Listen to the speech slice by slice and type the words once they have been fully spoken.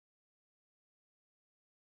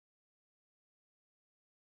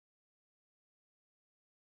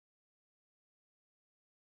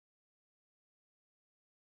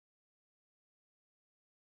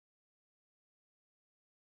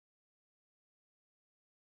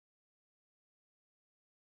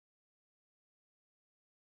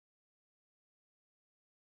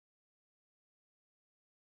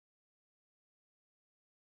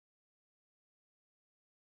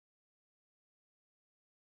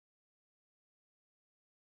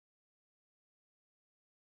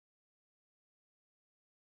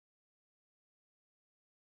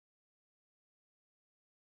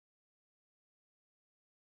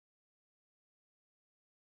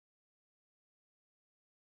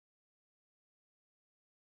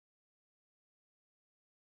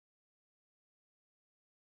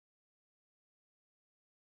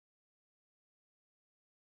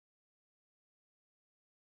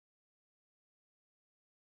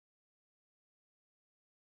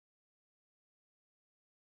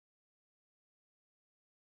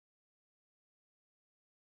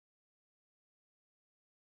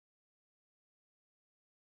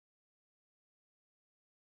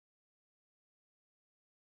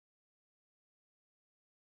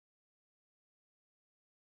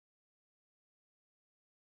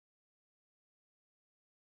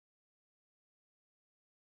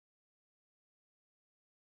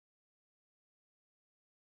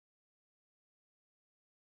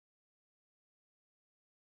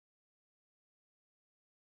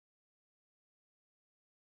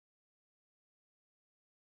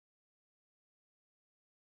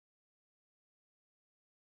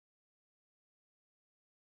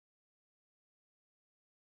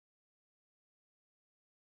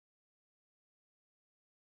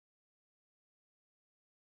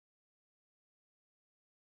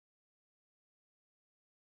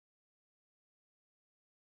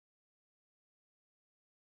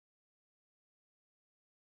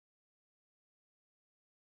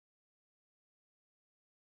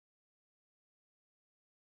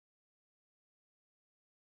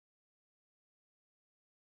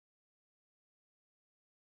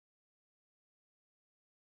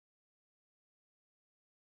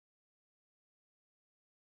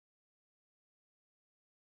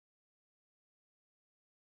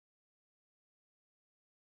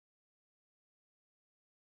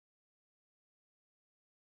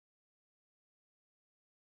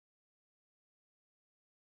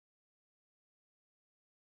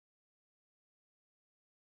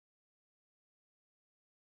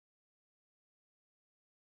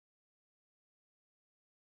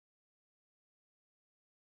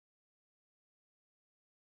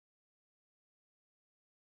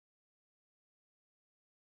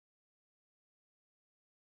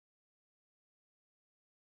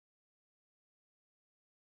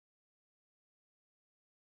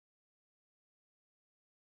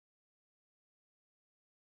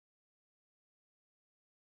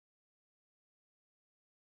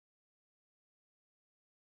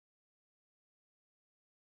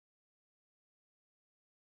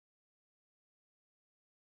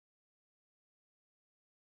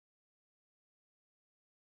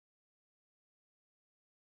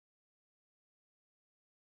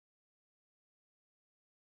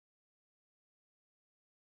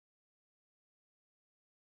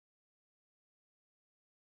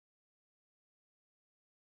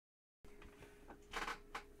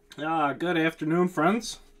Good afternoon,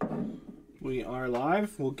 friends. We are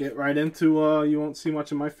live. We'll get right into, you won't see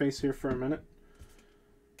much of my face here for a minute.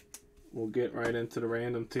 We'll get right into the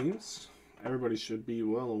random teams. Everybody should be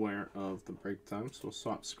well aware of the break time, so we'll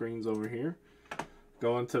swap screens over here.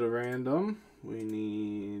 Go into the random. We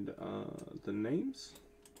need the names.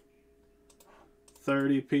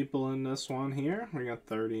 30 people in this one here. We got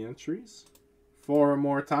 30 entries. 4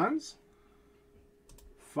 more times.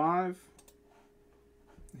 5.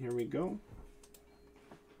 Here we go.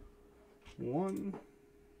 1,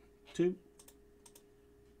 2,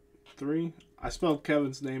 3. I spelled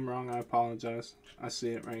Kevin's name wrong. I apologize. I see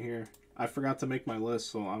it right here. I forgot to make my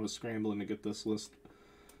list, so I was scrambling to get this list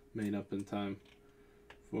made up in time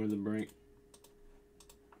for the break.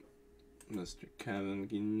 Mr. Kevin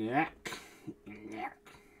Gignac.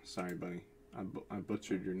 Sorry, buddy. I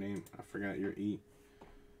butchered your name. I forgot your E.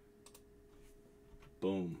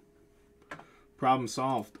 Boom. Problem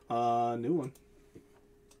solved. New one.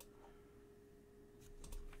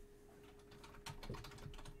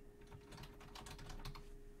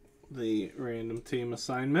 The random team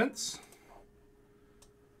assignments.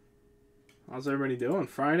 How's everybody doing?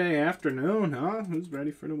 Friday afternoon, huh? Who's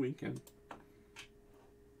ready for the weekend?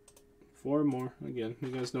 4 more. Again, you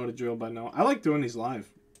guys know the drill by now. I like doing these live.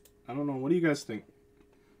 I don't know. What do you guys think?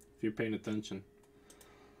 If you're paying attention.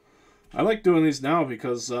 I like doing these now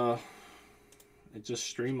because it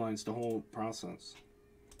just streamlines the whole process.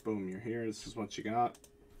 Boom, you're here. This is what you got.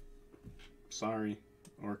 Sorry.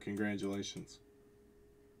 Or congratulations.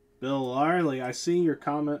 Bill Larley, I see your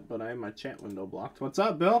comment, but I have my chat window blocked. What's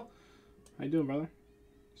up, Bill? How you doing, brother?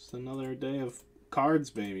 Just another day of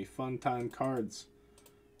cards, baby. Fun time cards.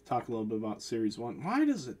 Talk a little bit about Series 1. Why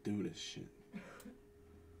does it do this shit?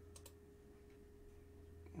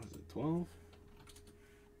 Was it 12?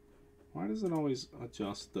 Why does it always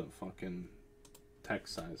adjust the fucking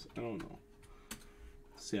text size? I don't know.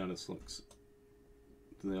 Let's see how this looks.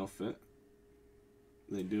 Do they all fit?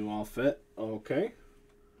 They do all fit. Okay.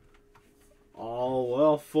 All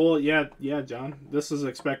well full. Yeah, John. This is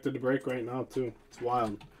expected to break right now, too. It's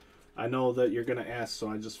wild. I know that you're going to ask, so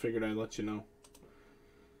I just figured I'd let you know.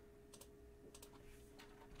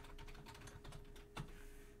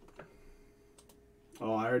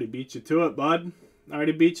 Oh, I already beat you to it, bud. I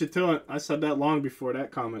already beat you to it. I said that long before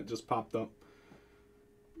that comment just popped up.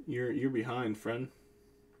 You're behind, friend.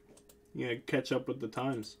 You gotta catch up with the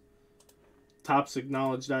times. Tops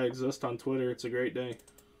acknowledged I exist on Twitter. It's a great day.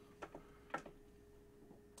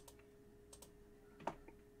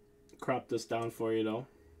 Crop this down for you, though.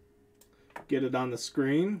 Get it on the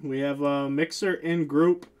screen. We have a mixer in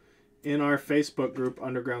group in our Facebook group,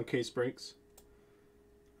 Underground Case Breaks.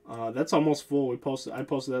 That's almost full. I posted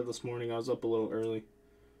that this morning. I was up a little early,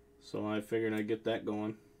 so I figured I'd get that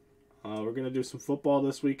going. We're gonna do some football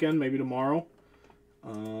this weekend, maybe tomorrow.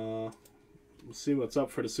 We'll see what's up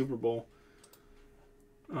for the Super Bowl.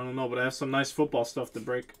 I don't know, but I have some nice football stuff to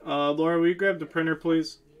break. Laura, will you grab the printer,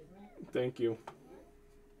 please? Thank you.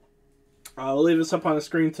 I'll leave this up on the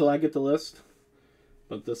screen till I get the list,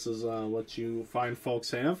 but this is what you fine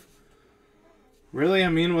folks have. Really, I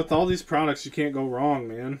mean, with all these products, you can't go wrong,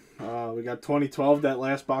 man. We got 2012. That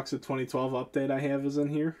last box of 2012 update I have is in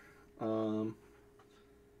here. Bowman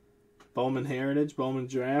Heritage, Bowman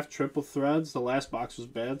Draft, Triple Threads. The last box was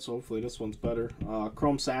bad, so hopefully this one's better.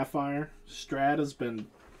 Chrome Sapphire. Strat has been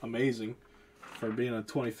amazing for being a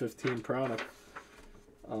 2015 product.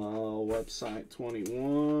 Website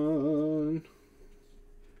 21.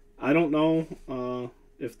 I don't know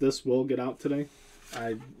if this will get out today.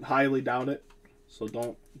 I highly doubt it. So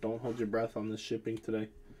don't hold your breath on this shipping today.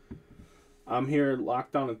 I'm here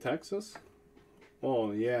locked down in Texas.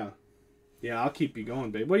 Oh yeah, I'll keep you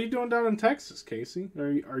going, babe. What are you doing down in Texas, Casey?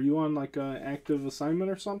 Are you on like a active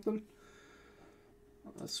assignment or something?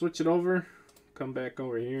 Switch it over. Come back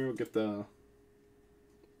over here. We'll get the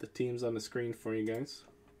teams on the screen for you guys.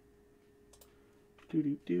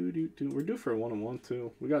 We're due for a 1-on-1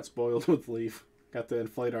 too. We got spoiled with Leaf. Got to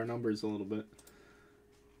inflate our numbers a little bit.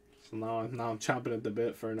 So now I'm chomping at the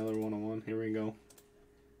bit for another 1-on-1. Here we go.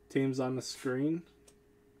 Teams on the screen.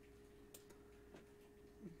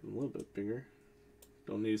 A little bit bigger.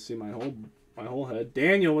 Don't need to see my whole head.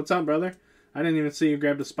 Daniel, what's up, brother? I didn't even see you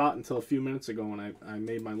grab the spot until a few minutes ago when I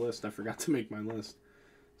made my list. I forgot to make my list.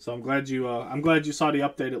 So I'm glad you saw the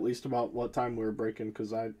update at least about what time we were breaking,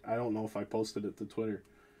 because I don't know if I posted it to Twitter.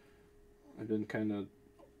 I've been kind of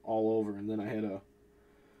all over, and then I had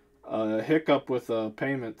a hiccup with a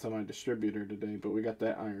payment to my distributor today, but we got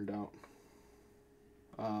that ironed out.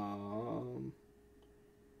 28.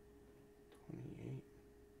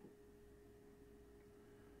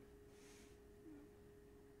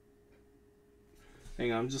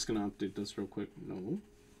 Hang on, I'm just going to update this real quick. No.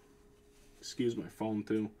 Excuse my phone,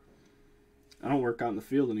 too. I don't work out in the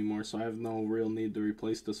field anymore, so I have no real need to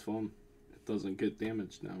replace this phone. It doesn't get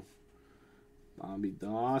damaged now. Bobby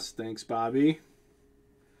Doss. Thanks, Bobby.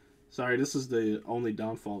 Sorry, this is the only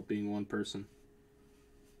downfall of being one person.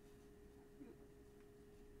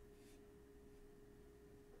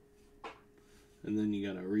 And then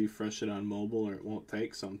you gotta refresh it on mobile or it won't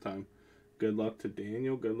take sometime. Good luck to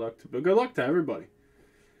Daniel. Good luck to everybody.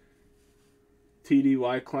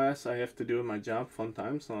 TDY class I have to do in my job. Fun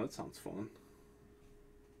times. Oh, that sounds fun.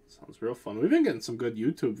 Sounds real fun. We've been getting some good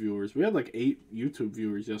YouTube viewers. We had like 8 YouTube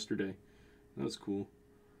viewers yesterday. That was cool.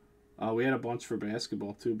 We had a bunch for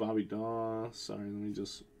basketball too. Bobby Daw. Sorry, let me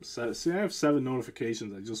just set. See, I have 7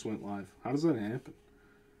 notifications. I just went live. How does that happen?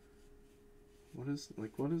 What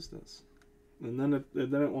is this? And then it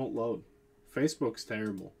won't load. Facebook's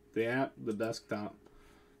terrible. The app, the desktop.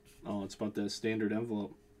 Oh, it's about that standard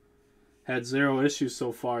envelope. Had 0 issues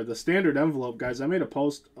so far. The standard envelope, guys, I made a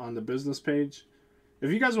post on the business page.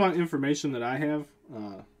 If you guys want information that I have,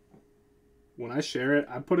 when I share it,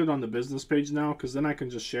 I put it on the business page now because then I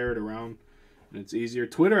can just share it around and it's easier.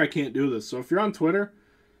 Twitter, I can't do this. So if you're on Twitter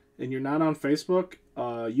and you're not on Facebook,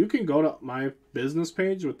 you can go to my business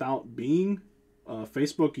page without being a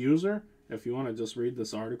Facebook user. If you want to just read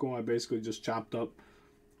this article, I basically just chopped up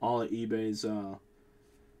all of eBay's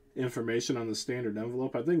information on the standard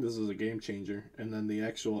envelope. I think this is a game changer. And then the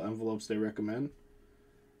actual envelopes they recommend.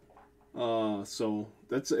 So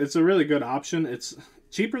it's a really good option. It's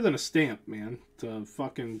cheaper than a stamp, man, to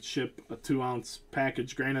fucking ship a 2-ounce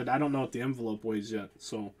package. Granted, I don't know what the envelope weighs yet.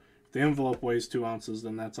 So if the envelope weighs 2 ounces,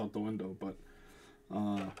 then that's out the window. But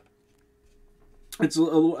it's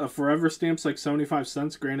a forever stamp's like 75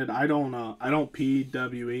 cents. Granted, I don't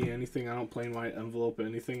PWE anything. I don't plain white envelope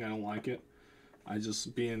anything. I don't like it. I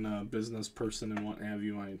just, being a business person and what have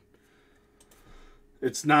you,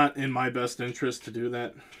 it's not in my best interest to do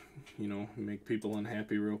that. You know, make people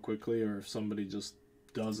unhappy real quickly, or if somebody just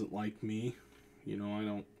doesn't like me, you know, I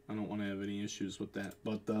don't want to have any issues with that.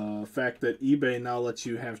 But the fact that eBay now lets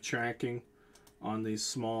you have tracking on these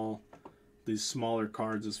smaller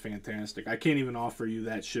cards is fantastic. I can't even offer you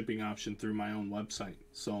that shipping option through my own website.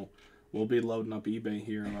 So we'll be loading up eBay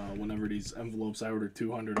here whenever these envelopes, I ordered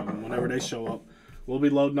 200 of them, whenever they show up. We'll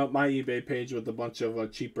be loading up my eBay page with a bunch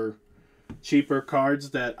of cheaper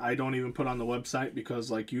cards that I don't even put on the website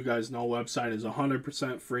because, like you guys know, website is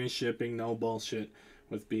 100% free shipping, no bullshit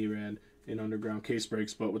with B-Rad and Underground Case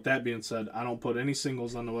Breaks. But with that being said, I don't put any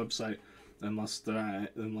singles on the website unless they're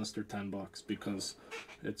 $10 because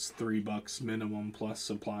it's $3 minimum plus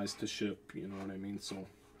supplies to ship. You know what I mean?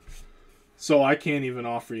 So I can't even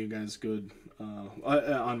offer you guys good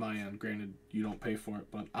on my end. Granted, you don't pay for it,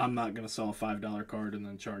 but I'm not gonna sell a $5 card and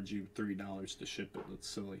then charge you $3 to ship it. That's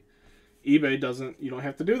silly. eBay doesn't. You don't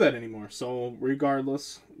have to do that anymore. So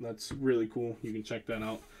regardless, that's really cool. You can check that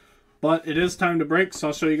out. But it is time to break, so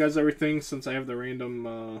I'll show you guys everything since I have the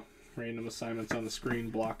random assignments on the screen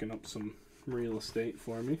blocking up some real estate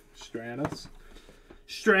for me. Stratus.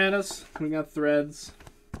 We got threads.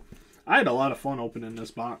 I had a lot of fun opening this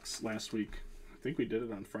box last week. I think we did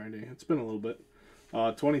it on Friday. It's been a little bit.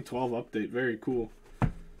 2012 update. Very cool.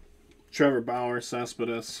 Trevor Bauer,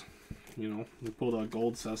 Cespedes. You know, we pulled out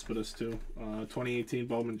gold Cespedes too. 2018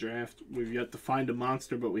 Bowman draft. We've yet to find a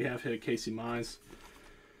monster, but we have hit Casey Mize.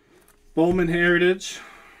 Bowman Heritage.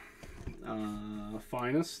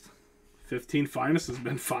 Finest. 15 Finest has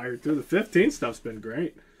been fired too. The 15 stuff's been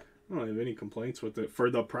great. I don't have any complaints with it for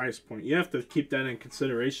the price point. You have to keep that in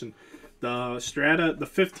consideration. The Strata, the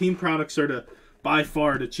 15 products are by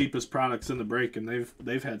far the cheapest products in the break, and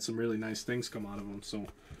they've had some really nice things come out of them. So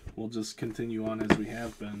we'll just continue on as we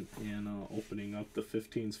have been and opening up the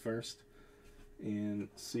 15s first and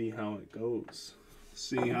see how it goes.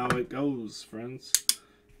 See how it goes, friends.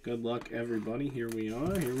 Good luck, everybody. Here we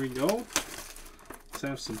are. Here we go. Let's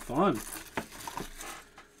have some fun.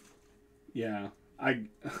 Yeah,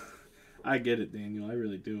 I get it, Daniel. I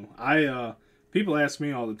really do. People ask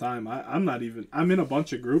me all the time. I'm in a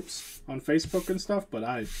bunch of groups on Facebook and stuff, but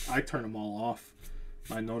I turn them all off.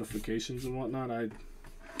 My notifications and whatnot.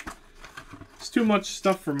 It's too much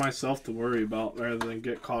stuff for myself to worry about rather than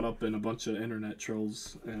get caught up in a bunch of internet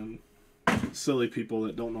trolls and silly people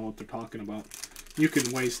that don't know what they're talking about. You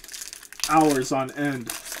can waste hours on end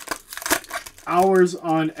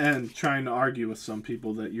trying to argue with some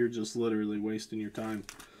people that you're just literally wasting your time.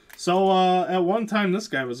 So at one time, this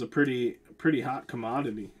guy was a pretty hot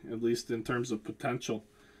commodity, at least in terms of potential.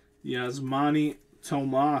 Yasmani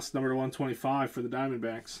Tomas, number 125 for the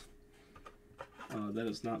Diamondbacks. That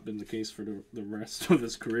has not been the case for the rest of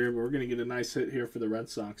his career. But we're going to get a nice hit here for the Red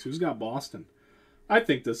Sox. Who's got Boston? I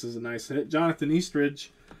think this is a nice hit. Jonathan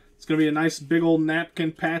Eastridge. It's going to be a nice big old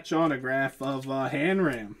napkin patch autograph of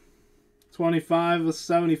Hanram. 25 of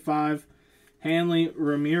 75. Hanley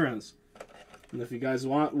Ramirez. And if you guys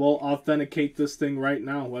want, we'll authenticate this thing right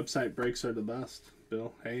now. Website breaks are the best.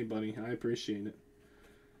 Bill, hey buddy, I appreciate it.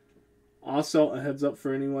 Also, a heads up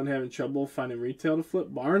for anyone having trouble finding retail to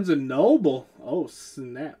flip. Barnes & Noble. Oh,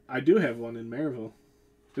 snap. I do have one in Maryville.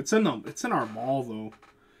 It's in our mall, though.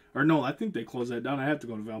 Or no, I think they closed that down. I have to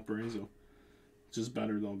go to Valparaiso. Which is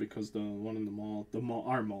better, though, because the one in the mall,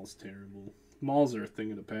 our mall's terrible. Malls are a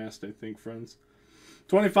thing of the past, I think, friends.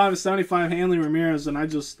 25 of 75, Hanley Ramirez, and I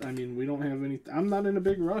mean, we don't have any. I'm not in a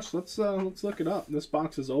big rush. Let's look it up. This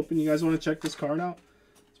box is open. You guys want to check this card out?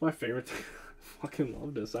 It's my favorite thing. I fucking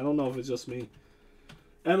love this. I don't know if it's just me.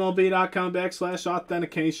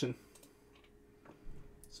 MLB.com/authentication.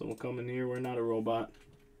 So we'll come in here. We're not a robot.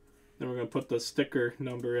 Then we're gonna put the sticker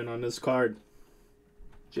number in on this card.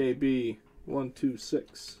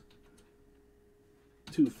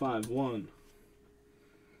 JB126251.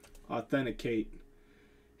 Authenticate.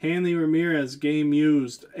 Hanley Ramirez, game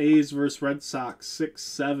used. A's versus Red Sox,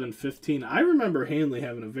 6-7-15. I remember Hanley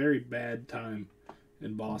having a very bad time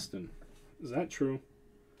in Boston. Is that true?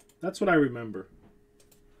 That's what I remember.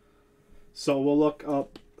 So we'll look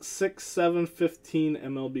up 6-7-15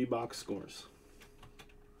 MLB box scores.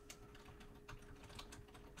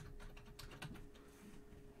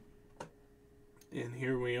 And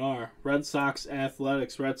here we are. Red Sox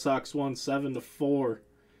Athletics. Red Sox won 7-4.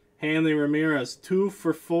 Hanley Ramirez, 2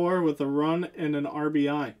 for 4 with a run and an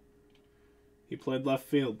RBI. He played left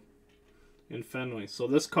field in Fenway. So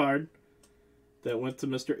this card that went to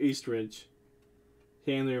Mr. Eastridge,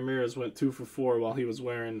 Hanley Ramirez went 2 for 4 while he was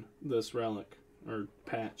wearing this relic, or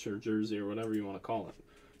patch, or jersey, or whatever you want to call it.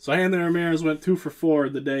 So Hanley Ramirez went 2 for 4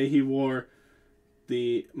 the day he wore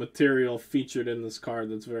the material featured in this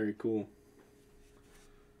card. That's very cool.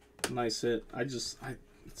 Nice hit. It's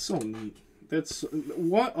so neat. That's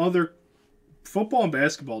what other football and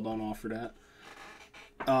basketball don't offer that.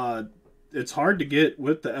 It's hard to get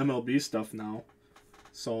with the MLB stuff now,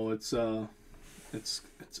 so it's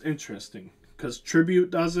interesting because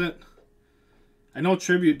Tribute does it. I know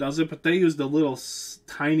Tribute does it, but they use the little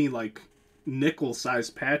tiny like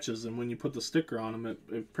nickel-sized patches, and when you put the sticker on them,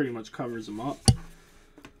 it pretty much covers them up.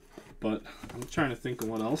 But I'm trying to think of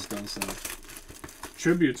what else does that.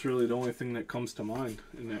 Tribute's really the only thing that comes to mind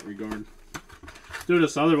in that regard. Do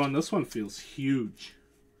this other one. This one feels huge.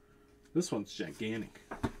 This one's gigantic.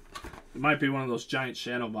 It might be one of those giant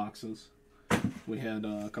shadow boxes we had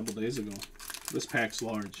a couple days ago. This pack's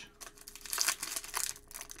large.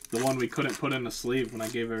 The one we couldn't put in the sleeve when I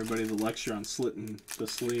gave everybody the lecture on slitting the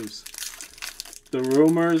sleeves. The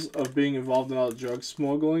rumors of being involved in all the drug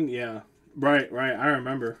smuggling, yeah. Right, I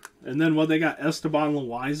remember. And then they got Esteban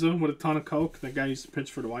Loaiza with a ton of coke. That guy used to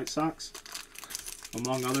pitch for the White Sox,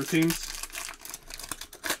 among other teams.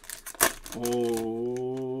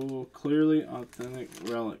 Oh, clearly authentic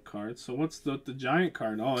relic card. So what's the giant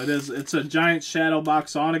card? Oh, it's a giant shadow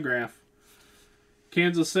box autograph.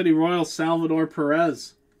 Kansas City Royals, Salvador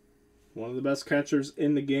Perez. One of the best catchers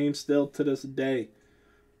in the game still to this day.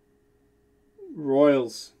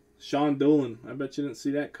 Royals, Sean Doolin. I bet you didn't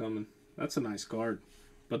see that coming. That's a nice card.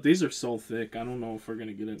 But these are so thick, I don't know if we're going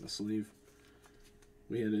to get it in the sleeve.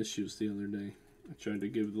 We had issues the other day. I tried to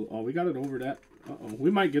give the... Oh, we got it over that. Uh-oh. We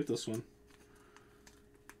might get this one.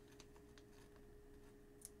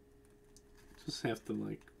 Just have to,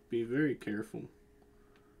 like, be very careful.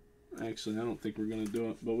 Actually, I don't think we're going to do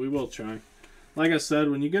it, but we will try. Like I said,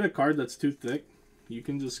 when you get a card that's too thick, you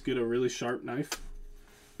can just get a really sharp knife.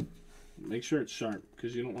 Make sure it's sharp,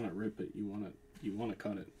 because you don't want to rip it. You want to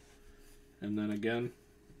cut it. And then again,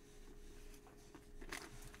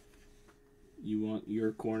 you want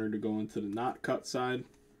your corner to go into the not cut side.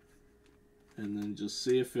 And then just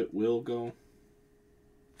see if it will go.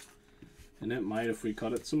 And it might if we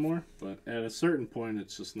cut it some more. But at a certain point,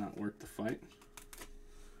 it's just not worth the fight.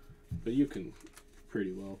 But you can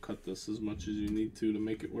pretty well cut this as much as you need to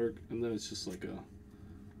make it work. And then it's just like a...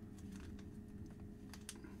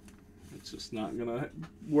 It's just not going to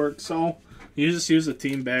work. So you just use a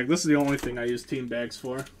team bag. This is the only thing I use team bags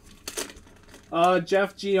for.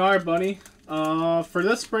 Jeff GR, buddy. For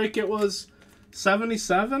this break, it was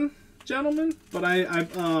 77, gentlemen. But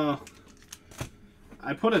I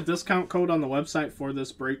put a discount code on the website for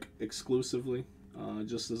this break exclusively,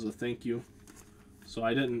 just as a thank you. So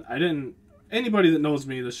I didn't. Anybody that knows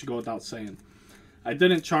me, this should go without saying. I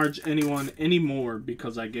didn't charge anyone any more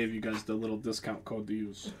because I gave you guys the little discount code to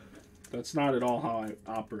use. That's not at all how I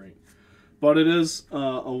operate. But it is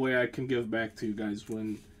a way I can give back to you guys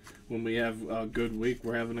when we have a good week.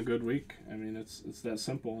 We're having a good week. I mean, it's that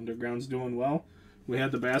simple. Underground's doing well. We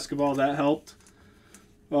had the basketball. That helped.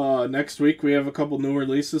 Next week we have a couple new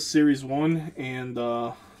releases, Series 1, and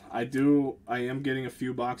I am getting a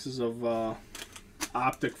few boxes of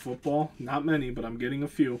Optic football. Not many, but I'm getting a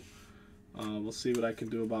few. We'll see what I can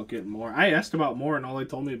do about getting more. I asked about more, and all they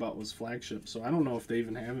told me about was flagship, so I don't know if they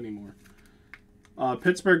even have any more.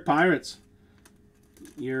 Pittsburgh Pirates.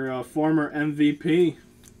 Your former MVP,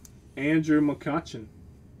 Andrew McCutchen.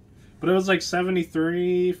 But it was like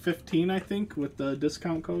 $73.15, I think, with the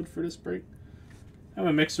discount code for this break. I have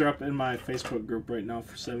a mixer up in my Facebook group right now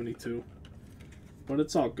for $72. But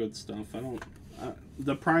it's all good stuff.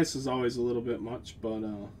 The price is always a little bit much, but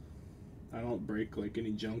I don't break like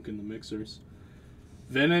any junk in the mixers.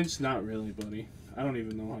 Vintage? Not really, buddy. I don't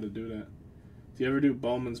even know how to do that. Do you ever do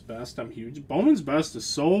Bowman's Best? I'm huge. Bowman's Best is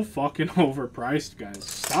so fucking overpriced, guys.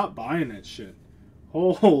 Stop buying that shit.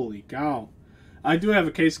 Holy cow. I do have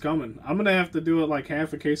a case coming. I'm going to have to do it like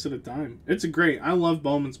half a case at a time. It's great. I love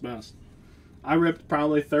Bowman's Best. I ripped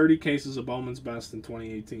probably 30 cases of Bowman's Best in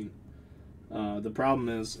 2018. The problem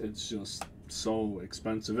is it's just so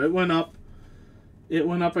expensive. It went up. It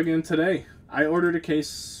went up again today. I ordered a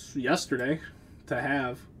case yesterday to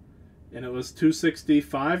have, and it was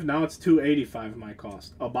 $265. Now it's $285 my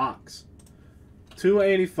cost. A box.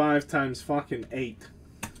 $285 times fucking 8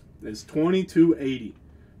 is $22.80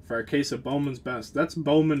 for a case of Bowman's Best. That's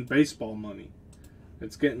Bowman baseball money.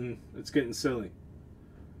 It's getting silly.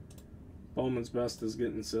 Bowman's Best is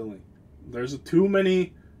getting silly. There's too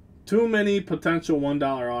many potential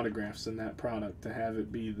 $1 autographs in that product to have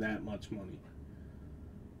it be that much money.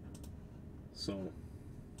 So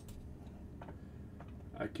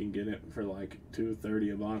I can get it for like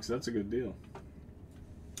 $2.30 a box. That's a good deal.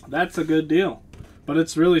 That's a good deal. But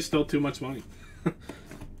it's really still too much money.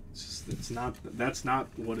 That's not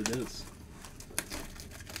what it is.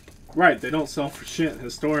 Right, they don't sell for shit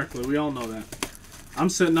historically. We all know that. I'm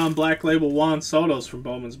sitting on Black Label Juan Soto's from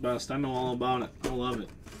Bowman's Best. I know all about it. I love it.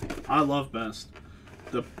 I love Best.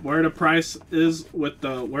 Where the price is with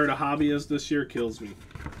where the hobby is this year kills me.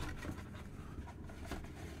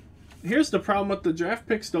 Here's the problem with the draft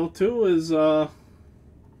picks though too is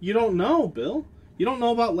you don't know, Bill. You don't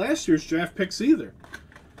know about last year's draft picks either.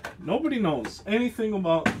 Nobody knows anything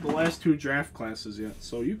about the last two draft classes yet,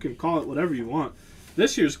 so you can call it whatever you want.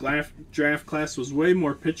 This year's draft class was way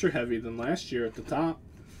more pitcher heavy than last year at the top.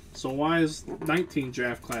 So why is 19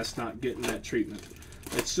 draft class not getting that treatment?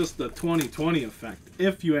 It's just the 2020 effect.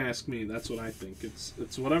 If you ask me, that's what I think.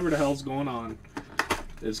 It's whatever the hell's going on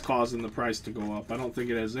is causing the price to go up. I don't think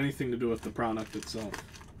it has anything to do with the product itself.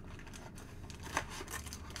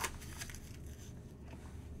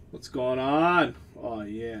 What's going on? Oh,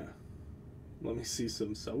 yeah. Let me see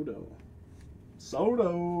some Soto. See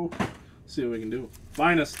what we can do.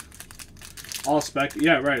 Finest. All spec.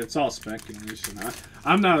 Yeah, right. It's all speculation.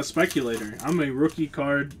 I'm not a speculator. I'm a rookie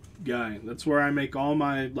card guy. That's where I make all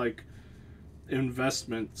my, like,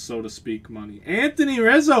 investment, so to speak, money. Anthony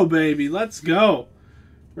Rizzo, baby. Let's go.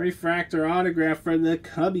 Refractor autograph for the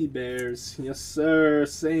Cubby Bears. Yes, sir.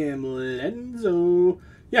 Sam Lenzo.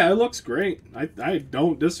 Yeah, it looks great. I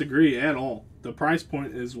don't disagree at all. The price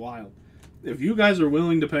point is wild. If you guys are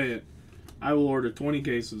willing to pay it, I will order 20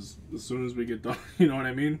 cases as soon as we get done. You know what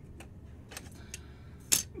I mean?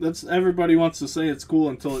 Everybody wants to say it's cool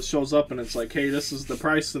until it shows up and it's like, hey, this is the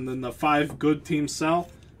price, and then the 5 good teams sell,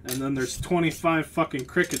 and then there's 25 fucking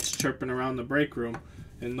crickets chirping around the break room,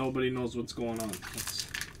 and nobody knows what's going on.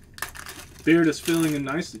 Beard is filling in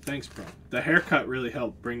nicely. Thanks, bro. The haircut really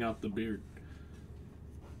helped bring out the beard.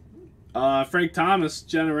 Frank Thomas,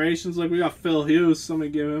 Generations. Like, we got Phil Hughes. Somebody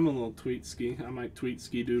give him a little tweet ski. I might tweet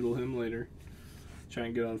ski doodle him later. Try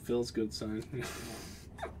and get on Phil's good side.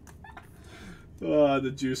 Oh,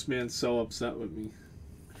 the Juice Man's so upset with me.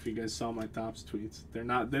 If you guys saw my Tops tweets.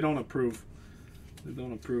 They don't approve. They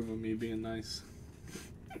don't approve of me being nice.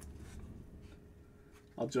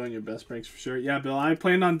 I'll join your best breaks for sure. Yeah, Bill, I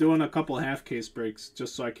planned on doing a couple half case breaks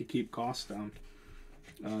just so I could keep costs down.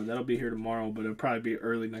 That'll be here tomorrow, but it'll probably be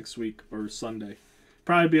early next week or Sunday.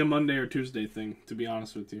 Probably be a Monday or Tuesday thing, to be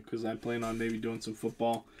honest with you, because I plan on maybe doing some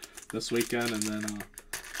football this weekend, and then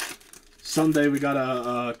Sunday we got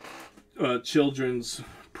a children's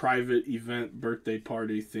private event birthday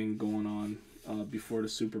party thing going on before the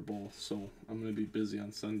Super Bowl, so I'm going to be busy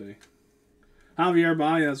on Sunday. Javier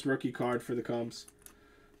Baez rookie card for the Cubs.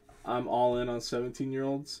 I'm all in on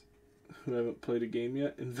 17-year-olds who haven't played a game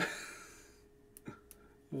yet.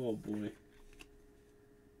 Oh, boy.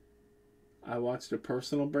 I watched a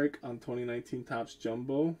personal break on 2019 Topps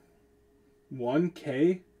Jumbo.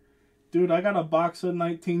 1K? Dude, I got a box of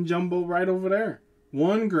 19 Jumbo right over there.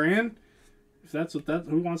 $1,000? If that's what that...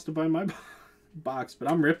 Who wants to buy my box?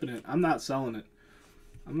 But I'm ripping it. I'm not selling it.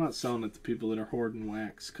 I'm not selling it to people that are hoarding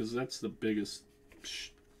wax, because that's the biggest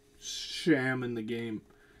sham in the game.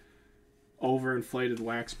 Overinflated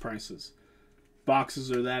wax prices.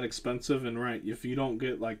 Boxes are that expensive, and right, if you don't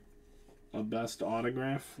get like a best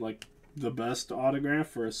autograph, like the best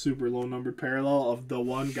autograph or a super low numbered parallel of the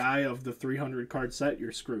one guy of the 300 card set,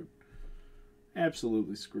 you're screwed.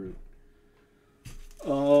 Absolutely screwed.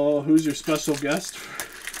 Oh, who's your special guest?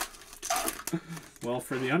 Well,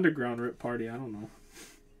 for the underground rip party, I don't know.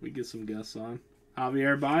 We get some guests on.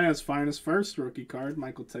 Javier Baez, finest first rookie card.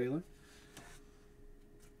 Michael Taylor.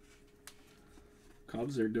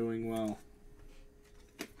 Cubs are doing well.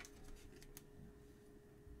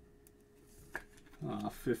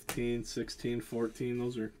 15, 16, 14.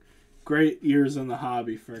 Those are great years in the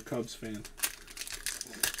hobby for a Cubs fan.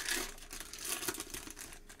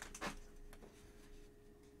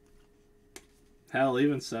 Hell,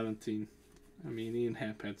 even 17. I mean, Ian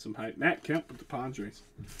Happ had some hype. Matt Kemp with the Padres.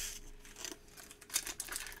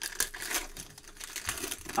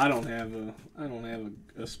 I don't have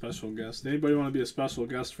a special guest. Anybody want to be a special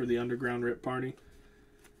guest for the underground rip party?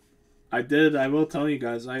 I will tell you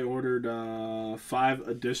guys, I ordered 5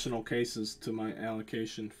 additional cases to my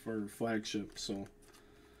allocation for flagship. So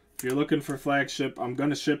if you're looking for flagship, I'm going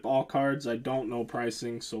to ship all cards. I don't know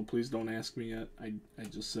pricing, so please don't ask me yet. I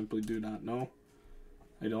just simply do not know.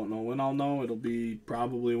 I don't know when I'll know. It'll be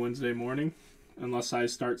probably Wednesday morning, unless I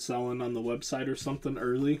start selling on the website or something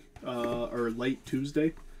early or late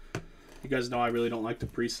Tuesday. You guys know I really don't like to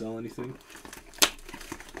pre-sell anything.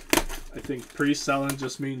 I think pre-selling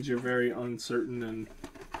just means you're very uncertain, and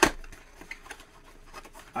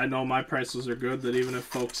I know my prices are good, that even if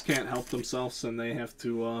folks can't help themselves and they have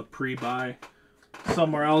to pre-buy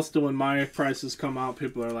somewhere else, to when my prices come out,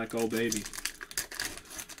 people are like, oh baby,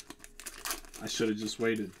 I should have just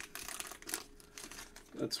waited.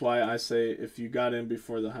 That's why I say if you got in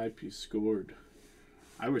before the hype, you scored.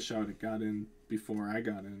 I wish I would have got in before I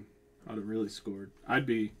got in. I would have really scored.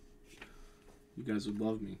 You guys would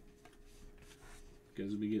love me. You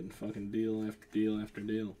guys would be getting fucking deal after deal after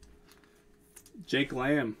deal. Jake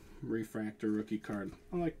Lamb, refractor rookie card.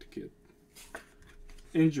 I like the kid.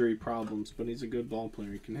 Injury problems, but he's a good ball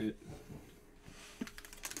player. He can hit.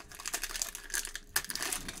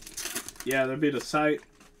 Yeah, there'll be the site,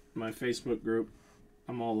 my Facebook group.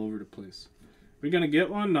 I'm all over the place. We gonna get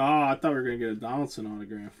one? No, I thought we were gonna get a Donaldson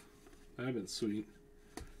autograph. That'd been sweet.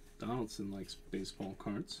 Donaldson likes baseball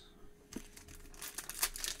cards.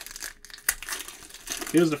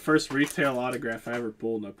 He was the first retail autograph I ever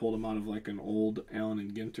pulled. I pulled him out of like an old Allen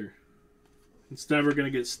and Ginter. Instead, we're gonna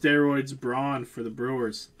get steroids Braun for the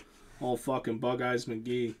Brewers. All fucking Bug Eyes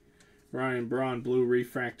McGee. Ryan Braun blue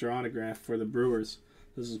refractor autograph for the Brewers.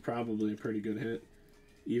 This is probably a pretty good hit,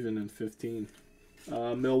 even in 15.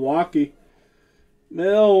 Milwaukee.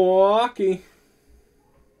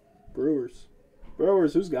 Brewers.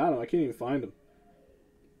 Who's got him? I can't even find him.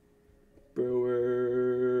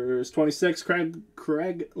 Brewers 26.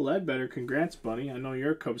 Craig Ledbetter. Congrats, buddy. I know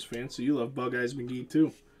you're a Cubs fan, so you love Bug Eyes McGee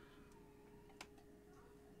too.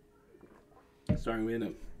 Sorry, we had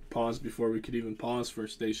to pause before we could even pause for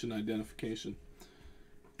station identification.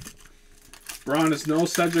 Braun is no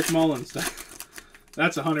Cedric Mullins.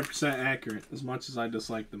 That's 100% accurate. As much as I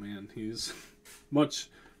dislike the man, he's much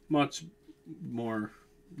more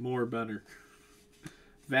better.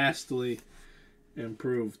 Vastly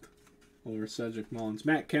improved over Cedric Mullins.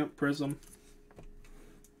 Matt Kemp Prism.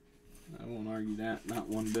 I won't argue that, not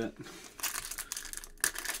one bit.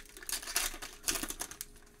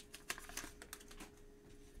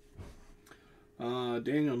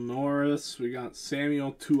 Daniel Norris. We got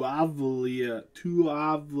Samuel Tuavlia.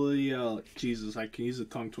 Jesus, I can use a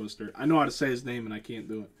tongue twister. I know how to say his name and I can't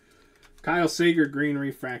do it. Kyle Seager, green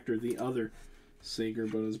refractor. The other Seager,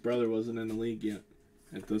 but his brother wasn't in the league yet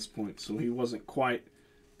at this point, so he wasn't quite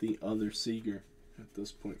the other Seager at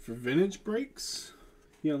this point. For vintage breaks,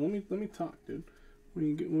 yeah, let me talk, dude. What do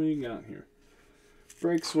you got here?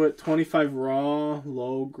 Breaks with 25 raw,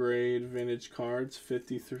 low grade vintage cards,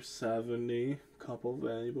 50 through 70. Couple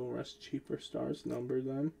valuable rest cheaper stars, number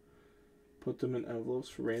them. Put them in envelopes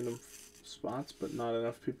for random spots, but not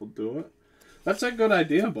enough people do it. That's a good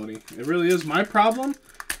idea, buddy. It really is. My problem,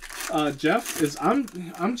 Jeff, is I'm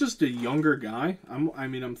just a younger guy.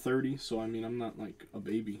 I'm 30, so I'm not like a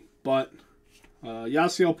baby. But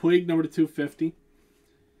Yasiel Puig, number to 250.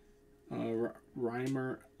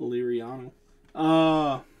 Reimer Liriano.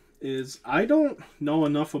 is I don't know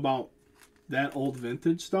enough about that old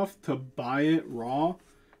vintage stuff to buy it raw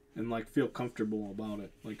and like feel comfortable about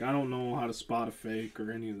it. Like I don't know how to spot a fake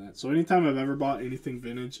or any of that. So anytime I've ever bought anything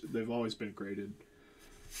vintage, they've always been graded.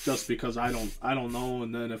 Just because I don't know,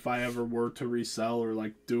 and then if I ever were to resell or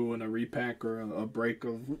like doing a repack or a break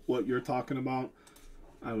of what you're talking about,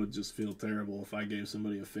 I would just feel terrible if I gave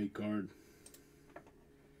somebody a fake card.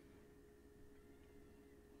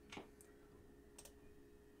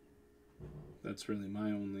 That's really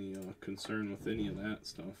my only concern with any of that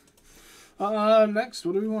stuff. Next,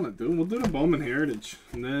 what do we want to do? We'll do the Bowman Heritage,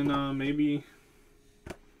 and then maybe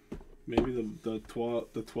the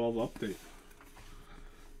 12 update.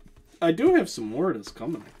 I do have some more that's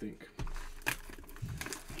coming, I think.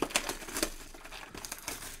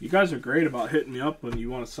 You guys are great about hitting me up when you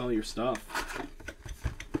want to sell your stuff.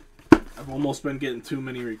 I've almost been getting too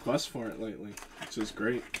many requests for it lately, which is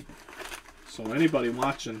great. So anybody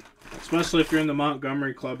watching, especially if you're in the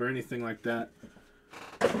Montgomery Club or anything like that,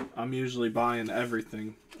 I'm usually buying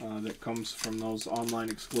everything that comes from those online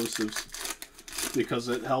exclusives because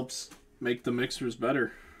it helps make the mixers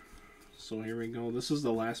better. So here we go. This is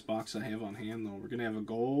the last box I have on hand, though. We're going to have a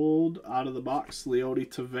gold out of the box Leody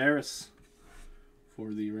Taveras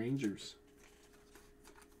for the Rangers.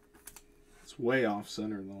 It's way off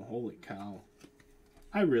center, though. Holy cow.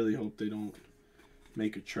 I really hope they don't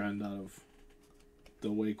make a trend out of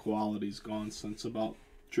the way quality's gone since about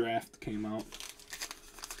draft came out.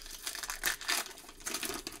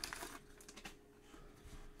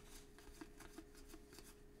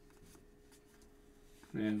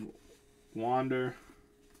 And Wander.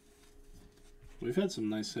 We've had some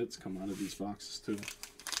nice hits come out of these boxes too.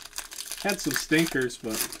 Had some stinkers,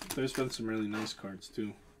 but there's been some really nice cards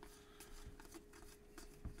too.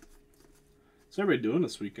 What's everybody doing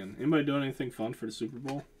this weekend? Anybody doing anything fun for the Super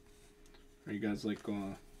Bowl? Are you guys like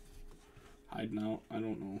hiding out? I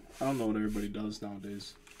don't know. I don't know what everybody does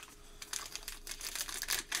nowadays.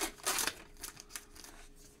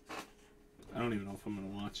 I don't even know if I'm gonna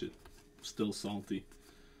watch it. Still salty.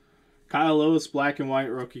 Kyle Lewis, black and white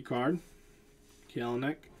rookie card.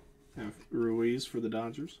 Kalanick, have Ruiz for the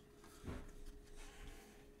Dodgers.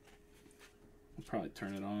 I'll probably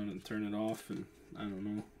turn it on and turn it off, and I don't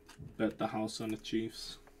know. Bet the house on the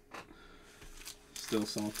Chiefs. Still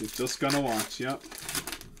salty. Just gonna watch. Yep.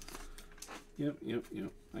 Yep.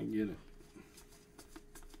 I get it.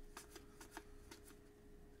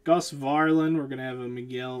 Gus Varlin. We're gonna have a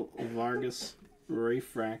Miguel Vargas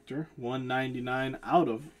refractor. 199 out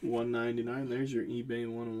of 199. There's your eBay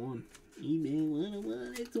 101. eBay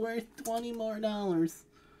 101. It's worth $20 more.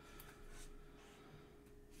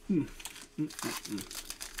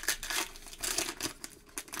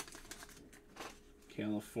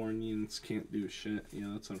 Californians can't do shit. Yeah,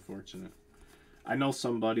 that's unfortunate. I know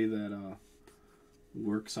somebody that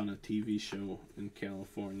works on a TV show in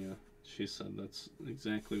California. She said that's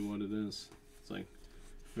exactly what it is. It's like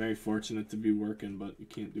very fortunate to be working, but you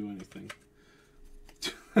can't do anything.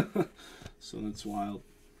 So that's wild.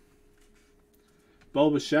 Bo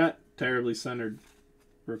Bichette, terribly centered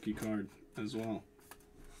rookie card as well.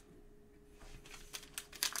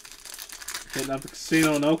 Hitting up the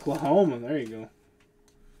casino in Oklahoma. There you go.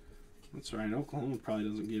 That's right. Oklahoma probably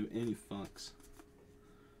doesn't give any fucks.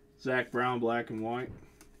 Zach Brown, black and white.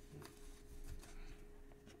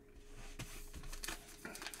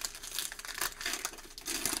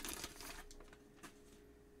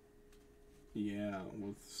 Yeah,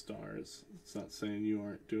 with stars. It's not saying you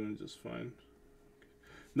aren't doing just fine.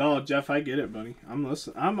 No, Jeff, I get it, buddy. I'm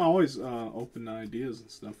listening. I'm always open to ideas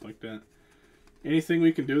and stuff like that. Anything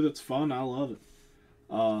we can do that's fun, I love it.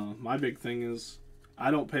 My big thing is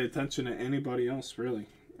I don't pay attention to anybody else, really.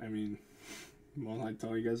 I mean, well, I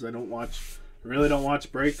tell you guys, I really don't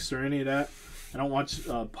watch breaks or any of that. I don't watch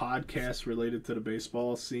podcasts related to the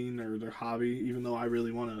baseball scene or their hobby, even though I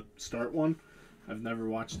really want to start one. I've never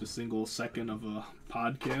watched a single second of a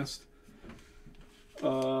podcast.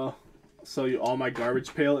 So all my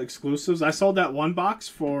garbage pail exclusives. I sold that one box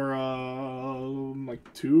for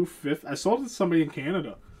like $250. I sold it to somebody in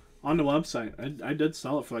Canada on the website. I did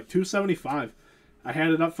sell it for like $275. I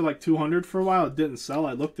had it up for like $200 for a while. It didn't sell.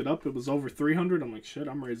 I looked it up. It was over $300. I'm like, shit,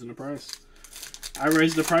 I'm raising the price. I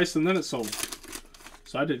raised the price and then it sold.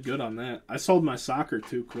 So I did good on that. I sold my soccer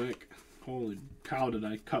too quick. Holy cow, did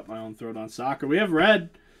I cut my own throat on soccer. We have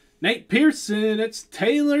red. Nate Pearson. It's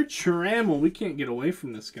Taylor Trammell. We can't get away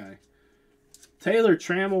from this guy. Taylor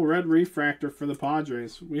Trammell, red refractor for the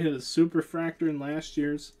Padres. We had a superfractor in last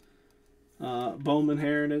year's Bowman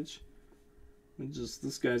Heritage.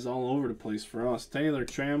 This guy's all over the place for us. Taylor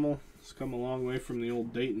Trammell has come a long way from the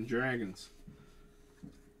old Dayton Dragons.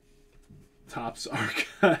 Topps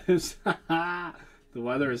Archives. The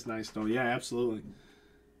weather is nice though. Yeah, absolutely.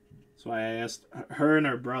 That's why I asked her and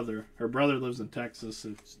her brother. Her brother lives in Texas,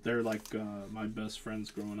 and they're like my best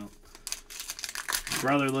friends growing up.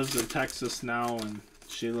 Brother lives in Texas now, and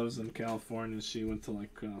she lives in California. She went to like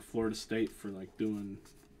Florida State for like doing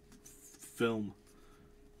film.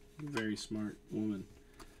 Very smart woman.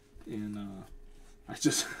 And I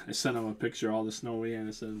sent him a picture of all the snow we had.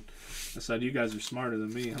 I said, you guys are smarter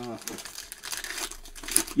than me, huh?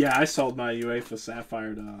 Yeah, I sold my UEFA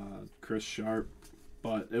Sapphire to Chris Sharp,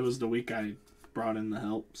 but it was the week I brought in the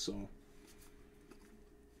help, so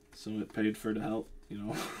it paid for the help, you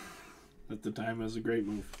know. At the time, it was a great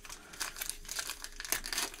move.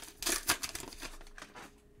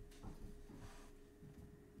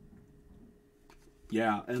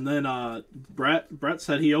 Yeah, and then Brett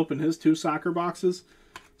said he opened his 2 soccer boxes,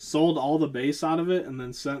 sold all the base out of it, and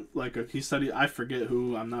then sent like he said I forget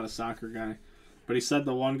who. I'm not a soccer guy, but he said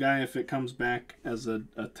the one guy, if it comes back as a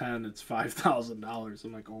 10, it's $5,000.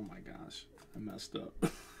 I'm like, oh my gosh, I messed up.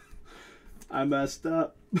 I messed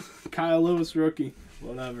up. Kyle Lewis rookie,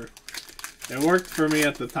 whatever. It worked for me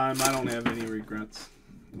at the time. I don't have any regrets.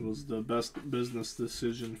 It was the best business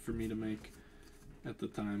decision for me to make at the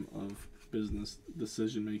time of business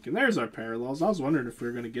decision making. There's our parallels. I was wondering if we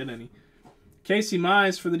were going to get any. Casey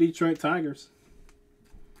Mize for the Detroit Tigers.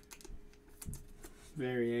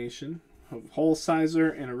 Variation. A hole sizer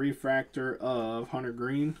and a refractor of Hunter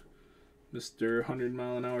Green. Mr. 100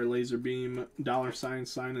 mile an hour laser beam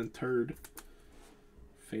 $sign and turd.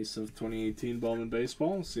 Face of 2018 Bowman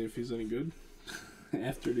baseball. Let's see if he's any good.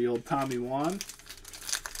 After the old Tommy Wan.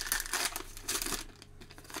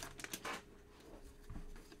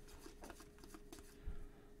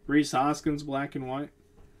 Reese Hoskins, black and white.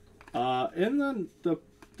 In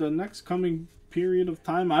the next coming period of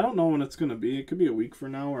time, I don't know when it's going to be. It could be a week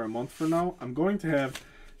from now or a month from now. I'm going to have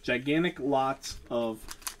gigantic lots of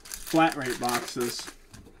flat rate boxes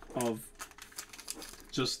of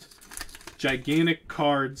just gigantic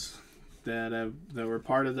cards that were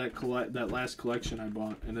part of that last collection I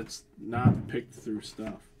bought, and it's not picked through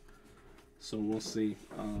stuff. So we'll see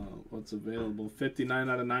what's available. 59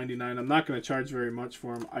 out of 99. I'm not going to charge very much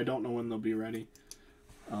for them. I don't know when they'll be ready.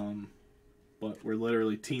 But we're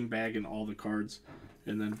literally team bagging all the cards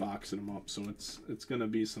and then boxing them up. So it's going to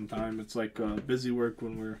be some time. It's like busy work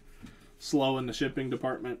when we're slow in the shipping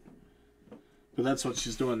department. But that's what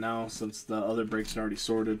she's doing now since the other breaks are already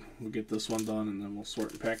sorted. We'll get this one done and then we'll sort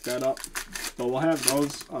and pack that up. But we'll have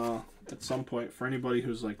those at some point for anybody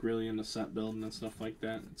who's like really into set building and stuff like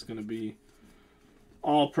that. It's going to be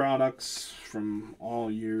all products from all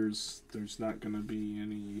years. There's not going to be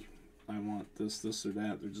any, I want this or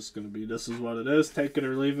that. They're just going to be, this is what it is. Take it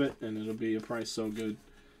or leave it. And it'll be a price so good,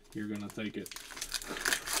 you're going to take it.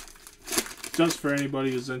 Just for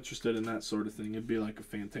anybody who's interested in that sort of thing. It'd be like a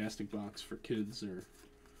fantastic box for kids or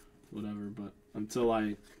whatever. But until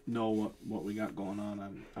I know what we got going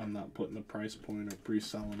on, I'm not putting a price point or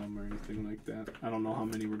pre-selling them or anything like that. I don't know how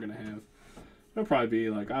many we're going to have. It'll probably be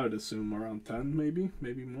like, I would assume around 10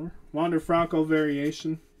 maybe more. Wander Franco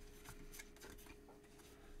variation.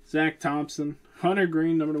 Zach Thompson. Hunter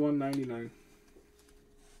Green, number 199.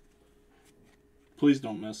 Please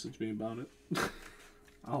don't message me about it.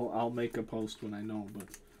 I'll make a post when I know, but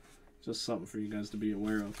just something for you guys to be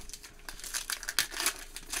aware of.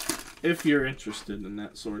 If you're interested in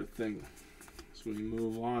that sort of thing. So we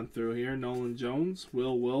move on through here. Nolan Jones,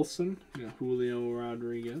 Will Wilson, Julio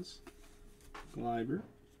Rodriguez, Gleiber.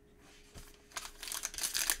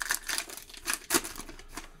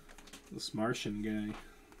 This Martian guy.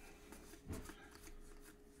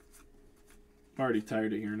 I'm already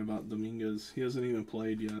tired of hearing about Dominguez. He hasn't even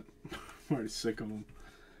played yet. I'm already sick of him.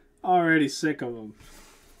 Already sick of him.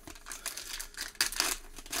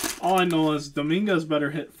 All I know is Dominguez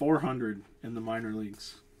better hit 400 in the minor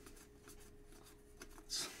leagues.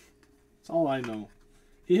 That's all I know.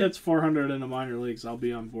 He hits 400 in the minor leagues, I'll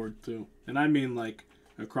be on board too. And I mean like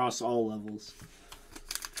across all levels.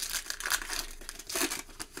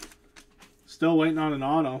 Still waiting on an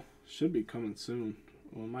auto. Should be coming soon.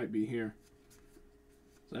 Well, it might be here.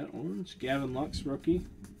 Is that orange? Gavin Lux, rookie.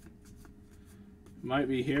 Might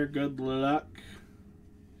be here. Good luck.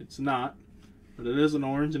 It's not. But it is an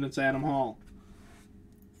orange, and it's Adam Hall.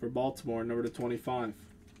 For Baltimore, number 25.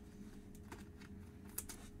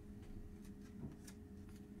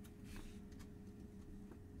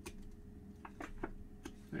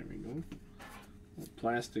 There we go.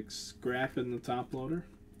 Plastic scrap in the top loader.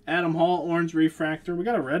 Adam Hall, orange refractor. We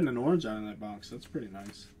got a red and an orange out of that box. That's pretty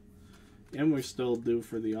nice. And we're still due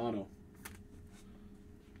for the auto.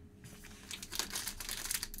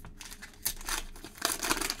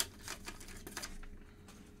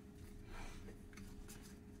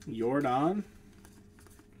 Jordan.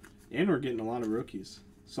 And we're getting a lot of rookies.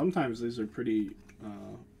 Sometimes these are pretty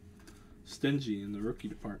stingy in the rookie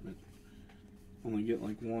department. Only get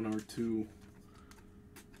like 1 or 2.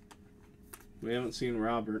 We haven't seen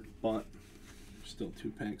Robert, but there's still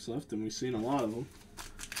 2 packs left, and we've seen a lot of them.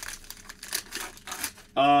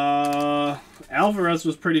 Alvarez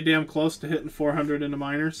was pretty damn close to hitting 400 in the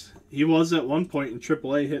minors. He was at one point in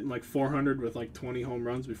AAA hitting like 400 with like 20 home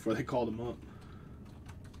runs before they called him up.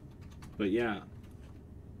 But yeah.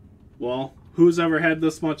 Well, who's ever had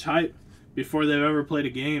this much hype before they've ever played a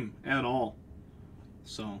game at all?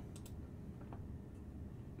 So,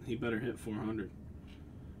 he better hit 400.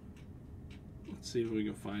 Let's see if we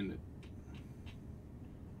can find it.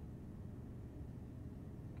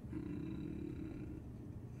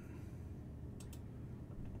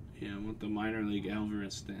 Yeah, I want the minor league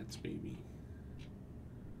Alvarez stats, baby.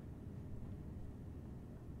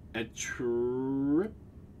 At AAA,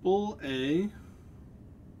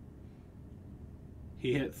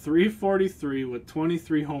 he hit 343 with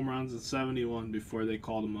 23 home runs and 71 before they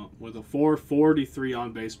called him up, with a 443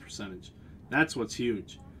 on base percentage. That's what's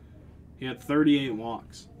huge. He had 38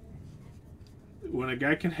 walks. When a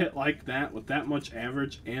guy can hit like that with that much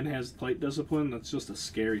average and has plate discipline, that's just a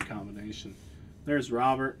scary combination. There's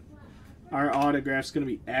Robert. Our autograph's going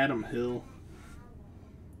to be Adam Hill.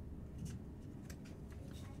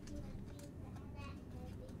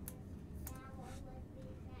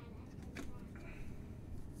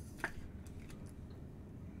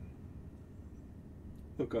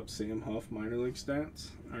 Look up Sam Huff minor league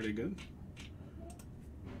stats. Are they good?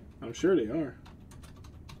 I'm sure they are.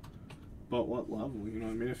 But what level? You know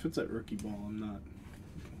what I mean? If it's at rookie ball, I'm not.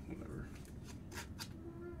 Whatever.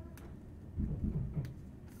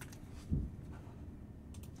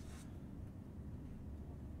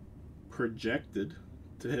 Projected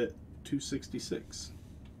to hit 266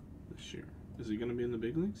 this year. Is he going to be in the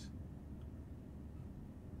big leagues?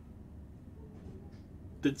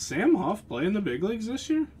 Did Sam Huff play in the big leagues this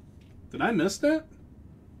year? Did I miss that?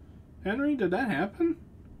 Henry, did that happen?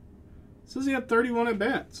 It says he had 31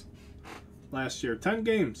 at-bats last year. 10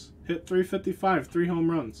 games. Hit 355, 3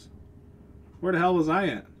 home runs. Where the hell was I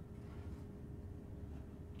at?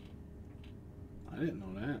 I didn't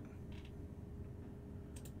know that.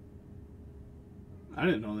 I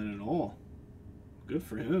didn't know that at all. Good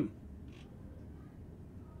for him.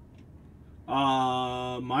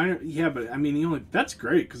 Minor, yeah, but I mean, he only, that's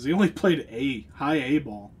great because he only played high A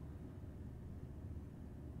ball.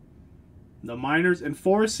 The minors, in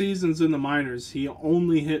 4 seasons in the minors, he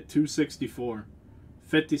only hit 264,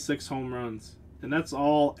 56 home runs, and that's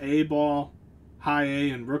all A ball, high A,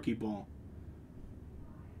 and rookie ball.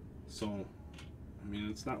 So, I mean,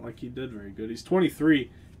 it's not like he did very good. He's 23.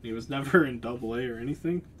 And he was never in Double A or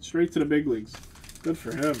anything. Straight to the big leagues. Good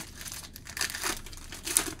for him.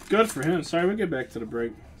 Good for him. Sorry, we'll get back to the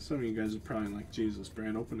break. Some of you guys are probably like, Jesus,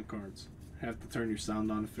 Brad, open the cards. Have to turn your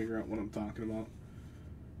sound on to figure out what I'm talking about.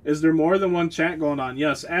 Is there more than one chat going on?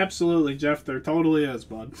 Yes, absolutely, Jeff. There totally is,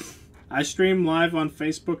 bud. I stream live on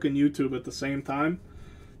Facebook and YouTube at the same time.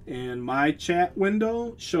 And my chat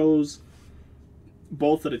window shows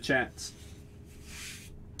both of the chats.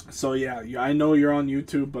 So, yeah, I know you're on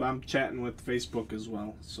YouTube, but I'm chatting with Facebook as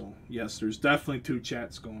well. So, yes, there's definitely 2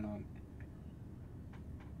 chats going on.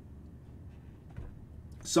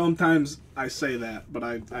 Sometimes I say that, but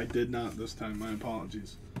I did not this time. My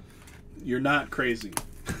apologies. You're not crazy.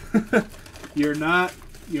 You're not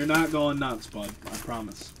going nuts, bud. I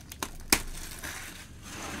promise.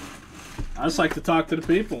 I just like to talk to the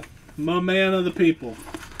people. I'm a man of the people.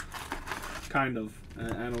 Kind of.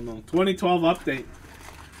 I don't know. 2012 update.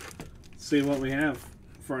 Let's see what we have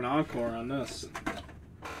for an encore on this.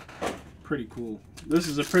 Pretty cool. This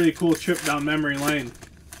is a pretty cool trip down memory lane.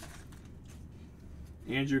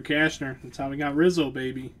 Andrew Kashner. That's how we got Rizzo,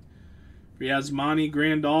 baby. Yasmani,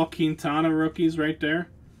 Grandal, Quintana rookies right there.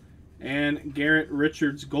 And Garrett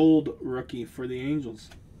Richards gold rookie for the Angels.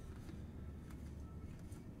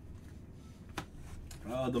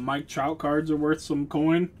 The Mike Trout cards are worth some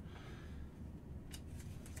coin.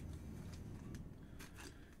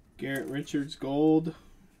 Garrett Richards gold.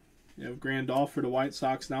 You have Grandal for the White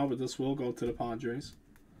Sox now, but this will go to the Padres.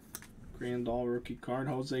 Grandal rookie card.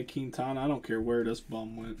 Jose Quintana. I don't care where this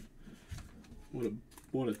bum went.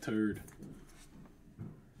 What a turd.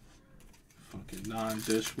 Fucking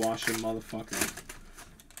non-dishwashing motherfucker.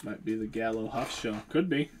 Might be the Gallo Huff show. Could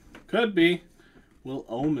be. Could be. Will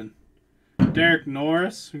Omen. Derek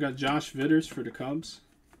Norris. We got Josh Vitters for the Cubs.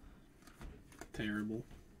 Terrible.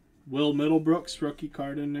 Will Middlebrooks rookie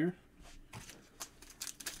card in there.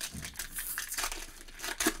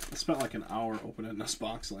 spent like an hour opening this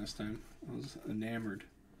box last time. I was enamored.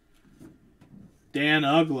 Dan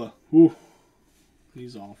Ugla. Whew.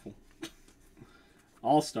 He's awful.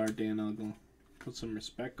 All-star Dan Ugla. Put some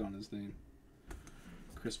respect on his name.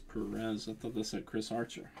 Chris Perez. I thought that said Chris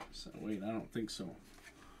Archer. So wait, I don't think so.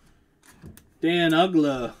 Dan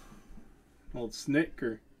Ugla. Old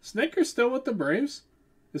Snicker. Snicker's still with the Braves?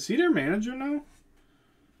 Is he their manager now?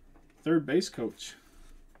 Third base coach.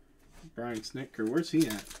 Brian Snicker. Where's he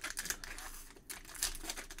at?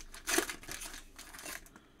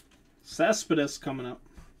 Cespedes coming up.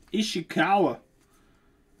 Ishikawa.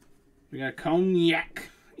 We got Cognac.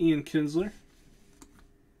 Ian Kinsler.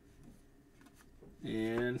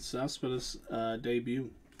 And Cespedes debut.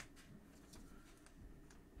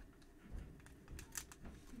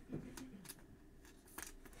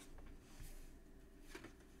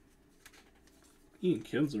 Ian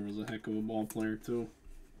Kinsler was a heck of a ball player, too.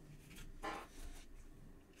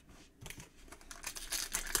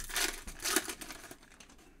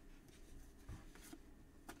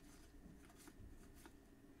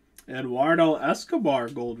 Eduardo Escobar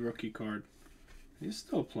gold rookie card. He's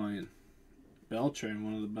still playing. Beltran,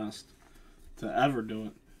 one of the best to ever do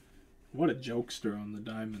it. What a jokester on the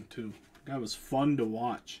diamond, too. The guy was fun to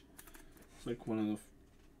watch. It's like one of the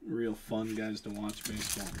real fun guys to watch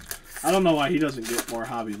baseball. I don't know why he doesn't get more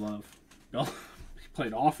hobby love. He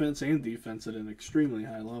played offense and defense at an extremely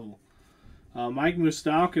high level. Mike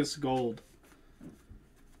Moustakas gold.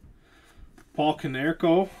 Paul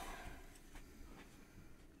Konerko.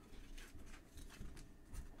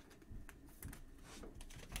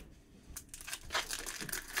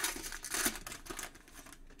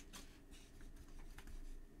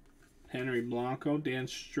 Henry Blanco, Dan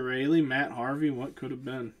Straley, Matt Harvey, what could have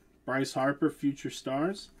been? Bryce Harper, Future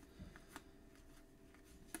Stars.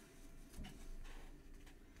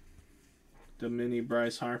 The mini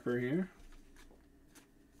Bryce Harper here.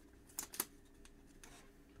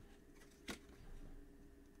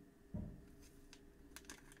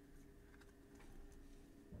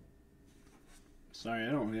 Sorry,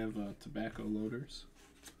 I don't have tobacco loaders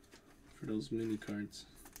for those mini cards.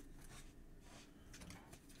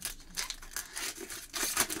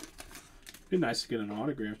 Be nice to get an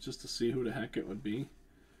autograph just to see who the heck it would be.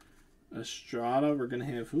 Estrada, we're going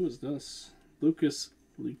to have, who is this? Lucas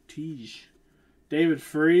Lutige. David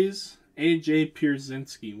Freese. AJ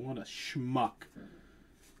Pierzynski. What a schmuck.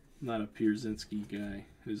 Not a Pierzynski guy.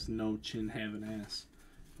 His no chin having ass.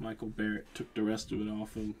 Michael Barrett took the rest of it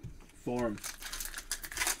off him for him.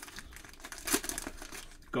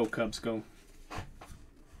 Go Cubs, go.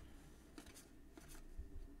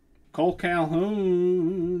 Cole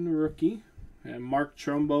Calhoun, rookie. And Mark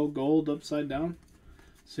Trumbo, gold upside down.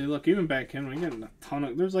 See, look, even back in, we're getting a ton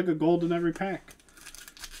of... There's like a gold in every pack.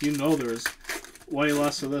 You know there's way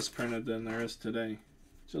less of this printed than there is today.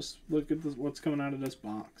 Just look at this, what's coming out of this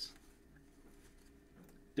box.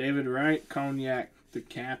 David Wright, Cognac, the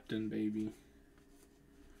captain, baby.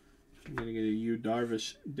 I'm going to get a Yu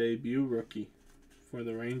Darvish debut rookie for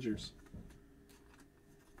the Rangers.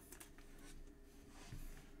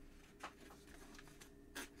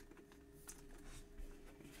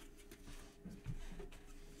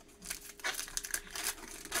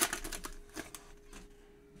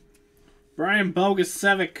 Brian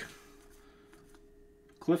Bogusevic.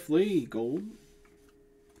 Cliff Lee, gold.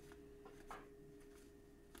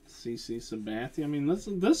 CC Sabathia. I mean,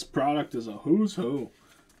 this product is a who's who.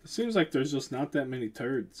 It seems like there's just not that many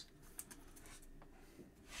turds.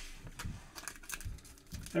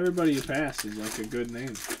 Everybody you pass is like a good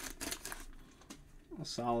name. A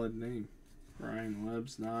solid name. Brian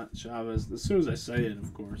Webb's not. Chavez. As soon as I say it,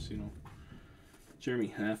 of course, you know.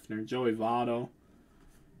 Jeremy Hefner. Joey Votto.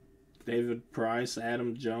 David Price,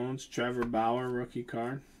 Adam Jones, Trevor Bauer, rookie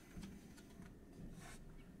card.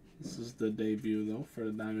 This is the debut, though, for the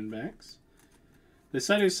Diamondbacks. They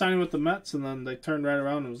said he's signing with the Mets, and then they turned right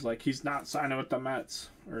around and was like, he's not signing with the Mets.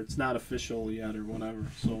 Or it's not official yet, or whatever.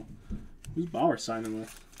 So, who's Bauer signing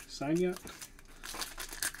with? Signed yet?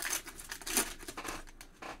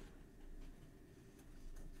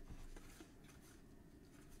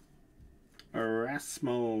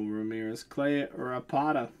 Erasmo Ramirez, Clay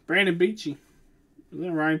Rapata, Brandon Beachy. Is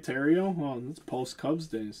that Ryan Theriot? Oh, that's post Cubs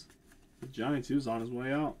days. The Giants, he was on his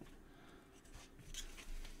way out.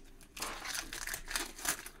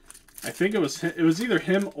 I think it was either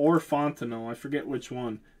him or Fontenot. I forget which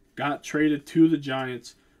one. Got traded to the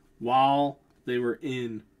Giants while they were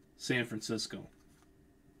in San Francisco.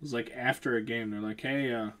 It was like after a game. They're like,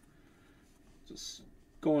 hey, just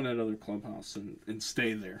go in that other clubhouse and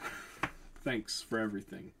stay there. Thanks for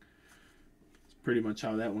everything. That's pretty much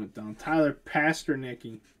how that went down. Tyler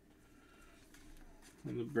Pasternacky.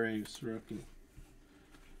 and the Braves rookie.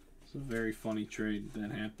 It's a very funny trade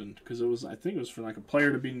that happened because it was, I think it was for like a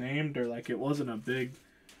player to be named, or like it wasn't a big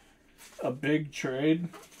trade.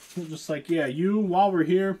 It was just like, yeah, you, while we're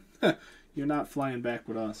here, you're not flying back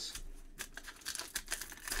with us.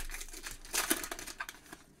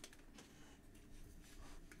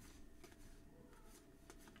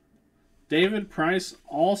 David Price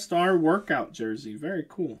All-Star Workout Jersey. Very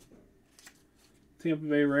cool. Tampa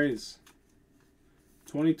Bay Rays.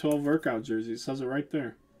 2012 Workout Jersey. It says it right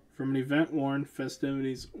there. From an event-worn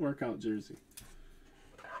festivities workout jersey.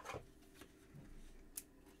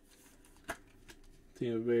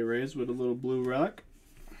 Tampa Bay Rays with a little blue relic.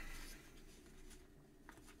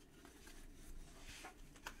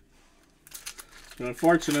 But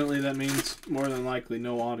unfortunately, that means more than likely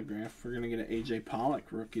no autograph. We're going to get an A.J. Pollock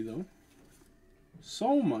rookie, though.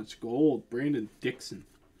 So much gold. Brandon Dixon.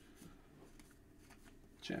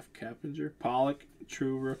 Jeff Keppinger. Pollock,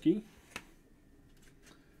 true rookie.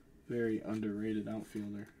 Very underrated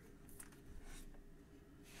outfielder.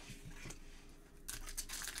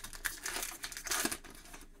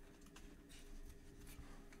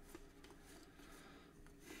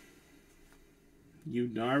 Yu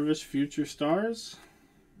Darvish, Future Stars.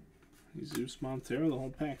 Jesus Montero, the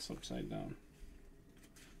whole pack's upside down.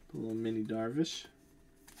 The little mini Darvish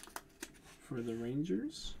for the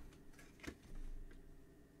Rangers.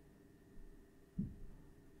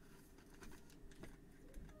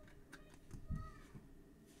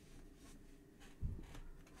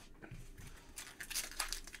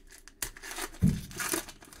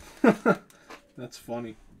 That's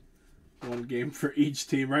funny. One game for each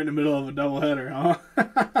team right in the middle of a doubleheader,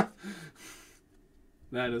 huh?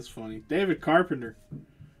 That is funny. David Carpenter.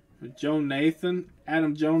 Joe Nathan.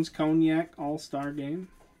 Adam Jones Cognac All-Star Game.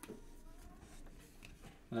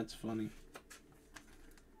 That's funny.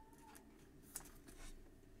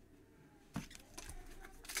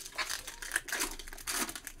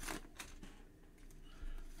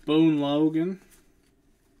 Boone Logan.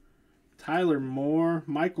 Tyler Moore.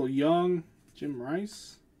 Michael Young. Jim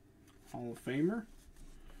Rice. Hall of Famer.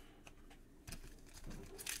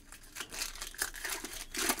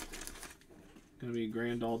 Gonna be a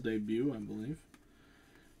grand all debut, I believe.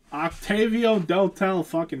 Octavio Dotel,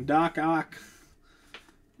 fucking Doc Ock.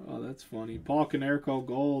 Oh, that's funny. Paul Konerko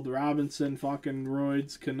Gold. Robinson fucking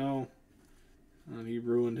Royds Cano. And he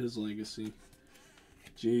ruined his legacy.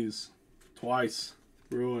 Jeez. Twice.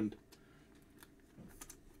 Ruined.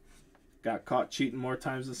 Got caught cheating more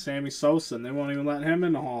times than Sammy Sosa, and they won't even let him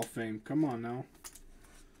in the Hall of Fame. Come on now.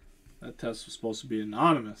 That test was supposed to be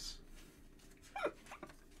anonymous.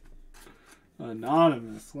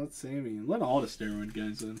 Anonymous. Let Sammy in. Let all the steroid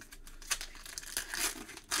guys in.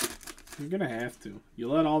 You're going to have to.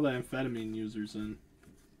 You let all the amphetamine users in.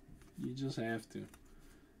 You just have to.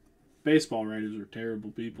 Baseball writers are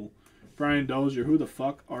terrible people. Brian Dozier, who the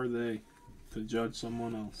fuck are they to judge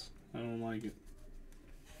someone else? I don't like it.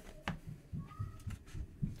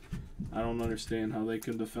 I don't understand how they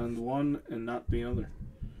can defend one and not the other.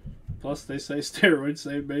 Plus, they say steroids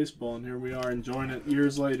save baseball, and here we are enjoying it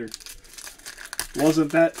years later.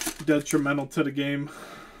 Wasn't that detrimental to the game?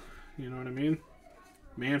 You know what I mean?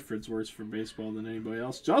 Manfred's worse for baseball than anybody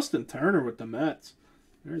else. Justin Turner with the Mets.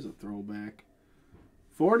 There's a throwback.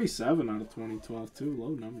 47 out of 2012, too. Low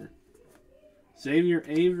number. Xavier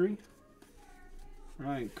Avery.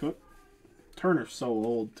 Ryan Cook. Turner's so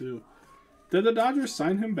old, too. Did the Dodgers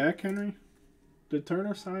sign him back, Henry? Did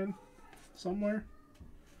Turner sign somewhere?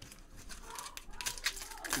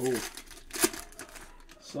 Oh.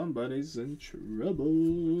 Somebody's in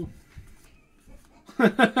trouble.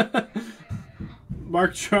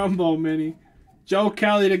 Mark Trumbo mini. Joe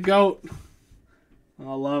Kelly the GOAT.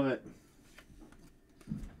 I love it.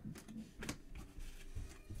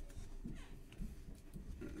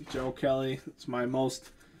 Joe Kelly. It's my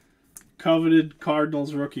most coveted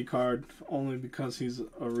Cardinals rookie card, only because he's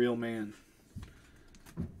a real man.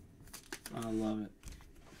 I love it.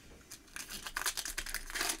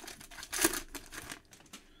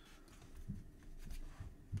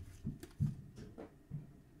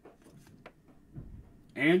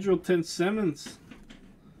 Andrelton Simmons.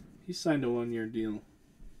 He signed a one-year deal.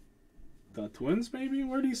 The Twins, maybe?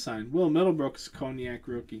 Where'd he sign? Will Middlebrooks, Cognac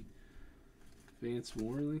rookie. Vance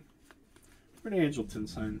Worley. Where did Andrelton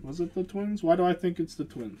sign? Was it the Twins? Why do I think it's the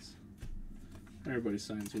Twins? Everybody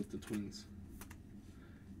signs with the Twins.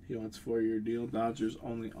 He wants a 4-year deal. Dodgers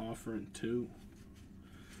only offering 2.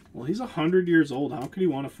 Well, he's 100 years old. How could he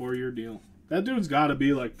want a 4-year deal? That dude's got to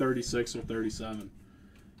be like 36 or 37.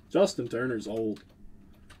 Justin Turner's old.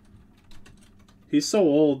 He's so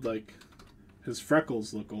old, like, his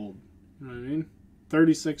freckles look old. You know what I mean?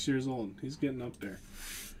 36 years old. He's getting up there.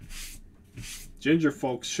 Ginger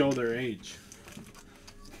folks show their age.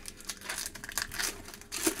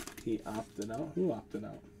 He opted out. Who opted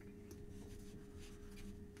out?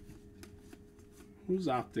 Who's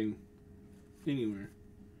opting anywhere?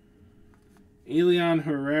 Elian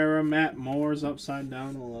Herrera, Matt Moore's upside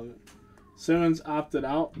down. I love it. Simmons opted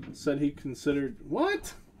out. Said he considered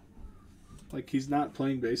what? Like he's not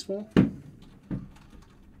playing baseball?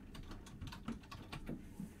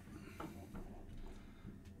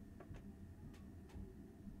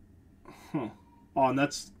 Huh. Oh, and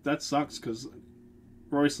that sucks because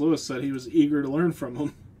Royce Lewis said he was eager to learn from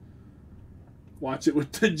him. Watch it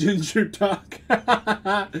with the ginger talk.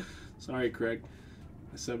 Sorry, Craig.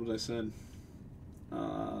 I said what I said.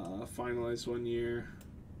 Finalized 1 year.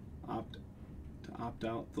 Opt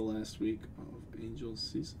out the last week of Angels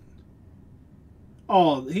season.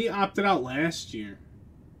 Oh, he opted out last year.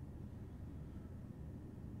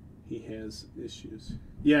 He has issues.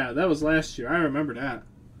 Yeah, that was last year. I remember that.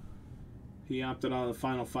 He opted out of the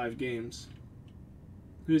final 5 games.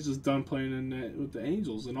 He was just done playing with the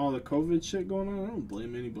Angels and all the COVID shit going on. I don't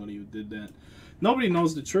blame anybody who did that. Nobody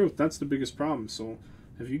knows the truth. That's the biggest problem. So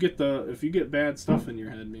if you get bad stuff in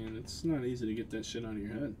your head, man, it's not easy to get that shit out of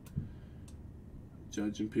your head.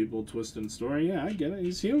 Judging people, twisting story. Yeah, I get it.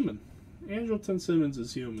 He's human. Andrelton Simmons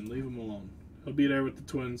is human. Leave him alone. He'll be there with the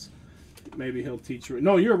Twins. Maybe he'll teach you.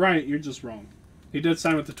 No, you're right. You're just wrong. He did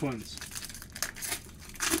sign with the Twins.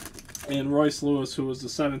 And Royce Lewis, who was the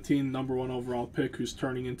 17th number 1 overall pick, who's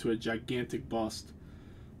turning into a gigantic bust,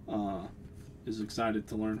 is excited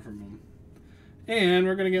to learn from him. And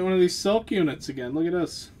we're going to get one of these silk units again. Look at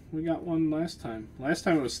this. We got one last time. Last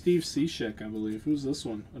time it was Steve Cishek, I believe. Who's this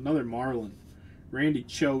one? Another Marlin. Randy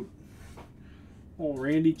Choate. Oh,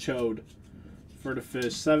 Randy Choate for the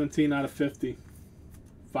Fish. 17 out of 50.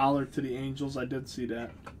 Fowler to the Angels. I did see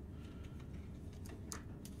that.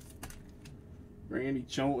 Randy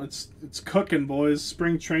Choate. It's cooking, boys.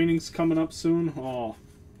 Spring training's coming up soon. Oh,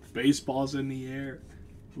 baseball's in the air.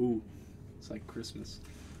 Ooh, it's like Christmas.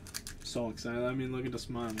 I'm so excited. I mean, look at the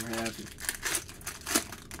smile. We're happy.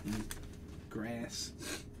 Grass.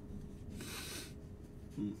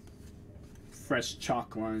 Fresh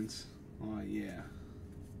chalk lines. Oh, yeah.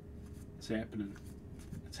 It's happening.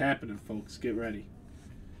 It's happening, folks. Get ready.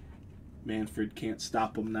 Manfred can't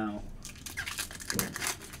stop them now.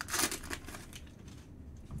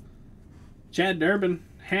 Chad Durbin,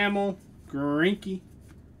 Hamill, Greinke.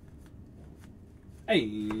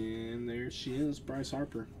 And there she is, Bryce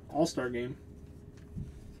Harper. All-Star game.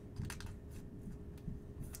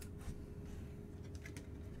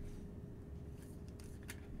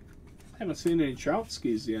 Haven't seen any Trout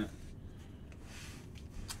skis yet.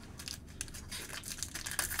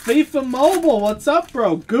 FIFA Mobile, what's up,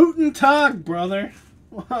 bro? Guten Tag, brother.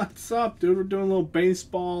 What's up, dude? We're doing a little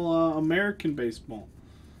baseball, American baseball.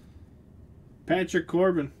 Patrick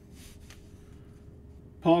Corbin,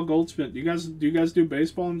 Paul Goldschmidt. Do you guys do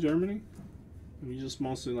baseball in Germany? Or you just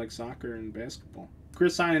mostly like soccer and basketball?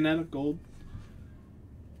 Chris Iannetta, gold.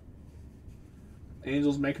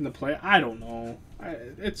 Angels making the play. I don't know.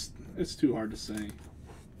 It's too hard to say.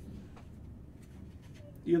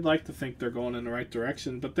 You'd like to think they're going in the right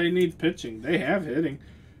direction, but they need pitching. They have hitting.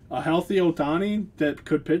 A healthy Ohtani that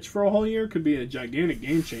could pitch for a whole year could be a gigantic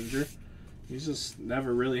game changer. He's just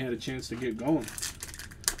never really had a chance to get going.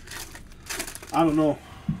 I don't know.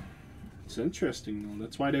 It's interesting, though.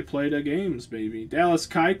 That's why they play the games, baby. Dallas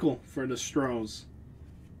Keuchel for the Stros.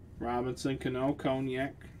 Robinson, Cano,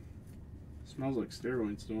 Cognac. Smells like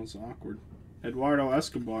steroids, though. It's awkward. Eduardo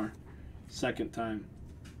Escobar. Second time.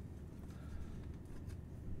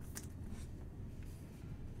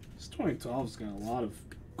 This 2012's got a lot of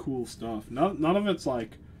cool stuff. None of it's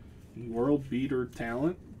like world beater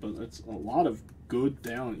talent, but it's a lot of good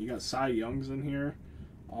talent. You got Cy Youngs in here,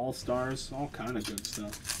 All-Stars, all kind of good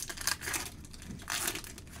stuff.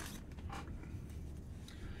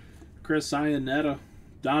 Chris Iannetta,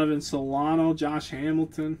 Donovan Solano, Josh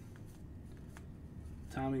Hamilton,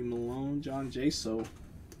 Tommy Malone, John Jaso.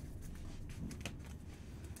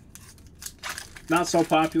 Not so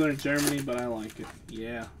popular in Germany, but I like it.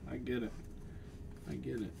 Yeah, I get it. I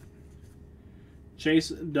get it.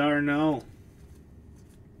 Chase Darno.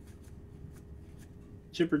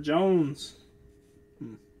 Chipper Jones.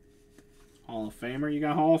 Hall of Famer. You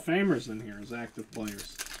got Hall of Famers in here as active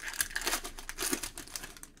players.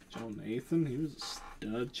 Joe Nathan. He was a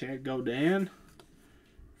stud. Chad Godin.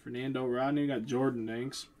 Fernando Rodney. You got Jordan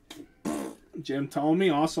Danks. Jim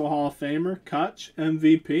Thome, also Hall of Famer. Kutch,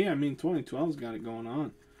 MVP. I mean, 2012's got it going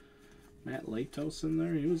on. Matt Latos in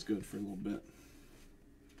there. He was good for a little bit.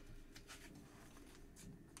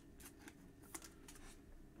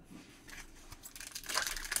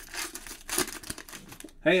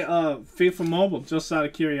 Hey, FIFA Mobile, just out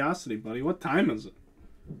of curiosity, buddy, what time is it?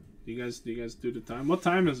 Do you guys do the time? What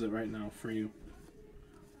time is it right now for you?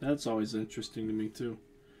 That's always interesting to me too.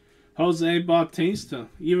 Jose Bautista.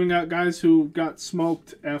 You even got guys who got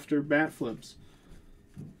smoked after bat flips.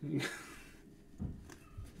 You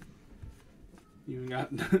even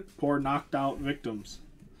got poor knocked out victims.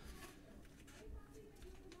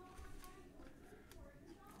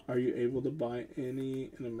 Are you able to buy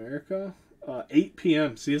any in America? 8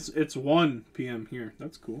 p.m. See, it's 1 p.m. here.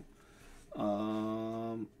 That's cool.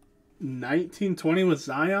 1920 with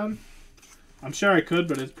Zion? I'm sure I could,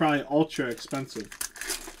 but it's probably ultra expensive.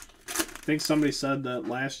 I think somebody said that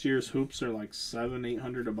last year's hoops are like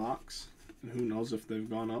 $700-800 a box. And who knows if they've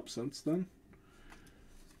gone up since then.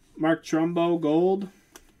 Mark Trumbo, gold.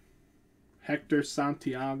 Hector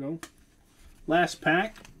Santiago. Last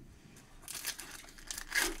pack.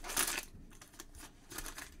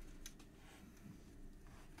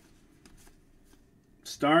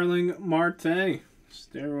 Starling Marte.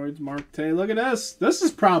 Steroids Marte. Look at this. This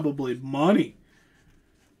is probably money.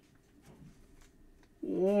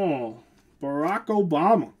 Whoa. Barack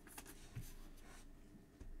Obama.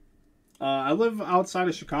 I live outside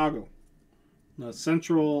of Chicago. The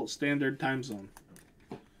Central Standard Time Zone.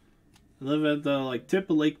 I live at the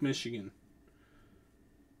tip of Lake Michigan.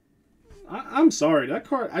 I'm sorry. That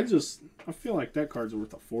card, I feel like that card's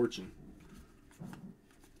worth a fortune.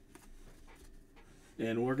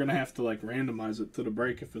 And we're going to have to randomize it to the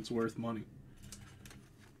break if it's worth money.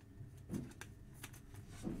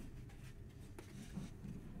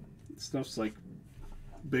 Stuff's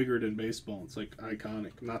bigger than baseball. It's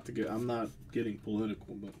iconic. I'm not getting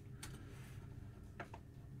political, but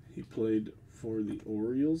he played for the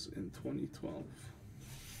Orioles in 2012.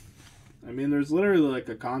 I mean, there's literally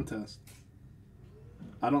a contest.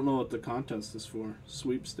 I don't know what the contest is for.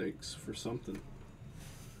 Sweepstakes for something.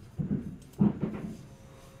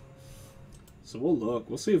 So we'll look.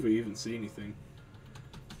 We'll see if we even see anything.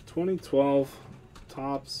 2012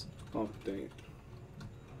 Topps update.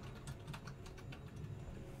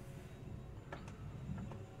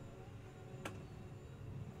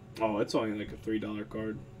 Oh, it's only a $3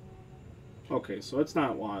 card. Okay, so it's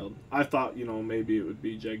not wild. I thought, maybe it would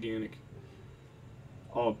be gigantic.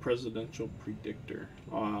 Oh, presidential predictor.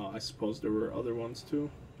 I suppose there were other ones too.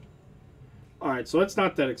 Alright, so it's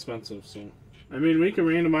not that expensive, so I mean, we can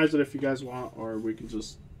randomize it if you guys want, or we can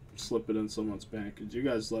just slip it in someone's package. You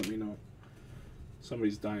guys let me know.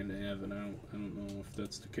 Somebody's dying to have it. I don't know if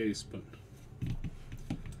that's the case, but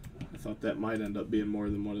I thought that might end up being more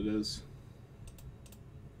than what it is.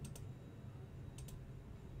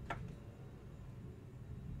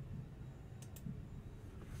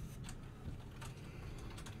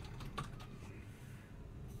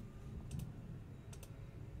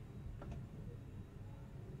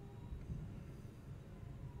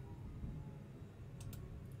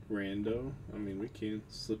 Rando. I mean, we can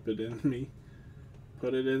slip it in me.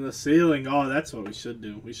 Put it in the ceiling. Oh, that's what we should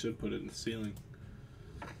do. We should put it in the ceiling.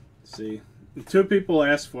 See. And 2 people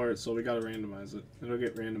asked for it, so we gotta randomize it. It'll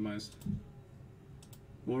get randomized.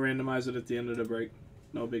 We'll randomize it at the end of the break.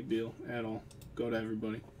 No big deal at all. Go to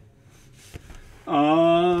everybody.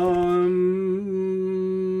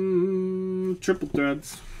 Triple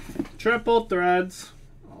threads. Triple threads.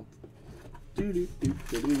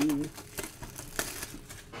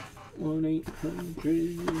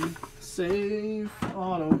 1-800 save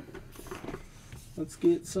auto. Let's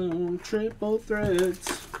get some triple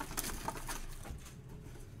threads.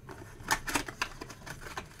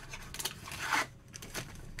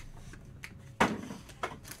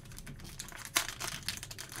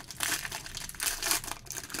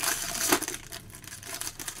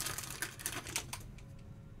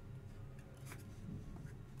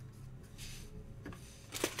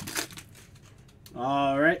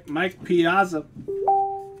 All right, Mike Piazza.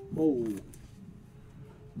 Whoa.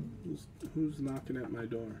 Who's knocking at my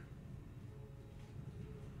door?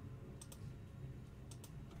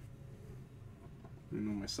 I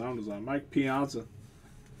know my sound is on. Mike Piazza.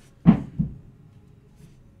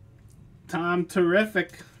 Tom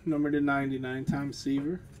Terrific, number to 99, Tom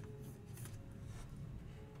Seaver.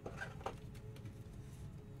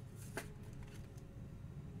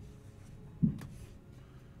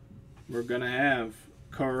 We're going to have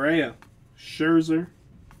Correa, Scherzer,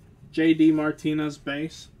 J.D. Martinez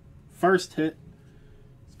base. First hit.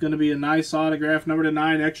 It's going to be a nice autograph. Number to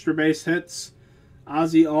 9, extra base hits.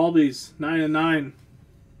 Ozzie Albies, 9/9.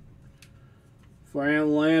 For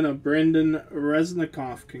Atlanta, Brendan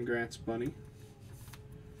Resnikoff. Congrats, buddy.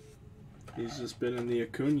 He's just been in the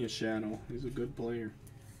Acuna shadow. He's a good player.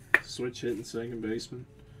 Switch hitting second baseman.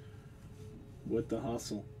 with the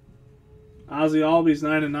hustle. Ozzy Albies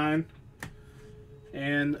 9/9.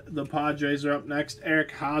 And the Padres are up next.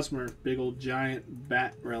 Eric Hosmer, big old giant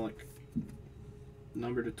bat relic.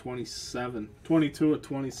 Number to 27. 22 of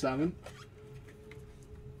 27.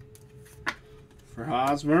 For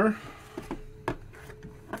Hosmer.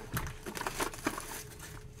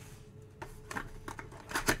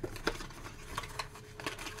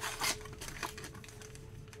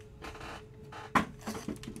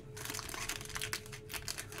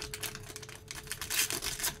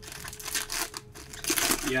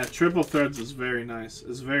 Yeah, triple threads is very nice.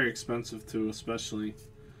 It's very expensive too, especially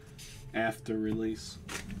after release.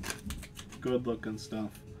 Good looking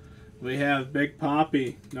stuff. We have Big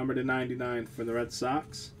Papi, number to 99 for the Red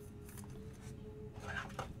Sox.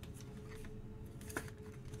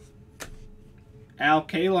 Al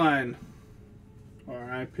Kaline,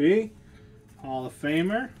 RIP, Hall of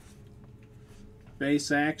Famer.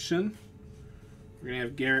 Base action. We're going to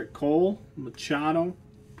have Garrett Cole, Machado,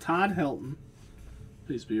 Todd Helton.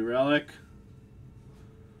 Please be relic.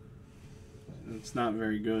 It's not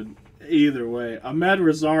very good either way. Ahmed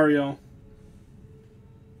Rosario.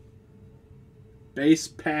 Base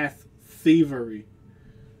path thievery.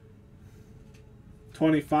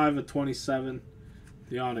 25 of 27.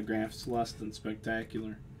 The autograph's less than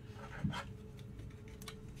spectacular.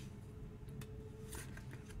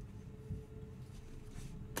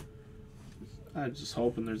 I'm just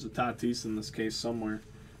hoping there's a Tatis in this case somewhere.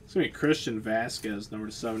 It's going to be Christian Vasquez,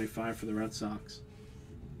 number 75 for the Red Sox.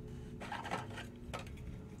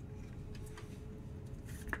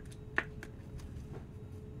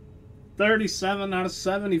 $37 out of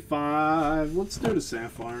 75. Let's do the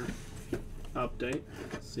Sapphire update.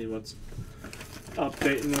 See what's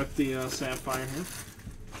updating with the Sapphire here.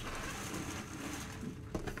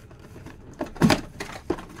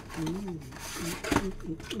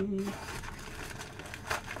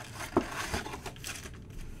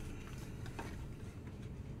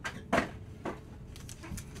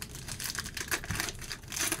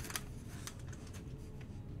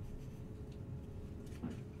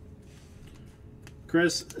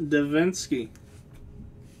 Chris Davinsky.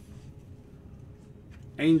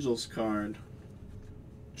 Angels card.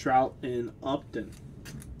 Trout in Upton.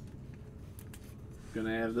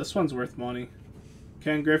 Gonna have this one's worth money.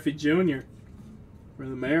 Ken Griffey Jr. for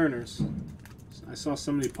the Mariners. I saw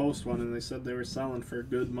somebody post one and they said they were selling for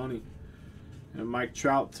good money. And Mike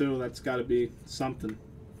Trout too. That's got to be something.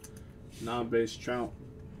 Non-base Trout.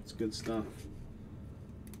 It's good stuff.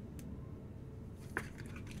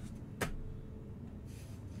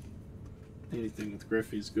 Anything with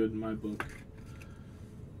Griffey's good in my book.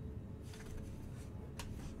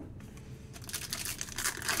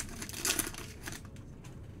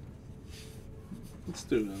 Let's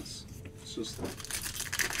do this. It's just,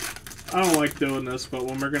 I don't like doing this, but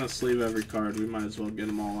when we're going to sleeve every card, we might as well get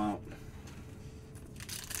them all out.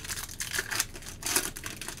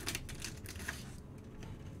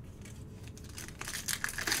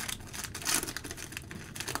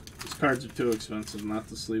 These cards are too expensive not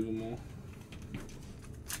to sleeve them all.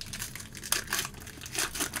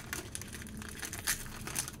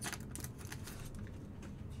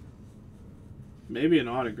 Maybe an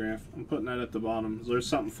autograph. I'm putting that at the bottom. There's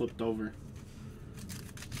something flipped over.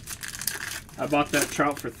 I bought that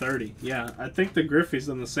Trout for 30. Yeah, I think the Griffey's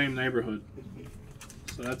in the same neighborhood.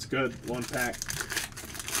 So that's good. One pack.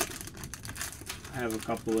 I have a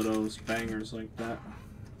couple of those bangers like that.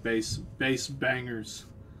 Base bangers.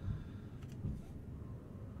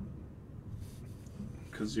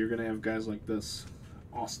 Because you're going to have guys like this.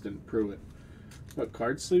 Austin Pruitt. What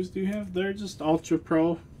card sleeves do you have? They're just Ultra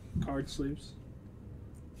Pro card sleeves.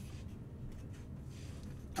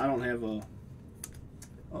 I don't have a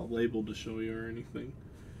label to show you or anything.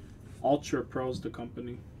 Ultra Pro's the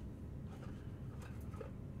company.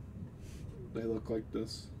 They look like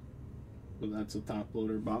this. But that's a top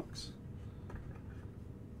loader box.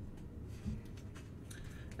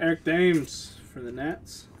 Eric Dames for the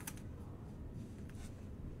Nats.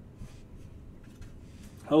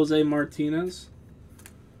 Jose Martinez,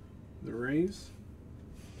 the Rays.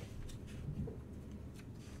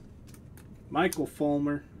 Michael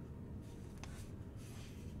Fulmer.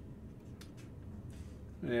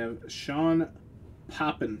 I have Sean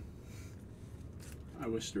Poppin. I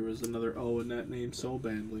wish there was another O in that name so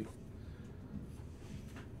badly.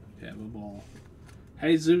 Have a ball.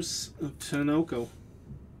 Jesus Tinoco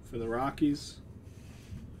for the Rockies.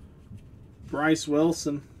 Bryce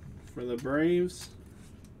Wilson for the Braves.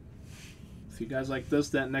 If you guys like this,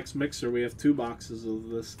 that next mixer, we have 2 boxes of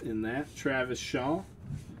this in that. Travis Shaw.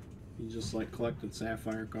 You just like collecting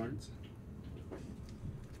Sapphire cards.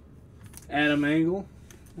 Adam Engel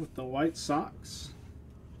with the White Sox.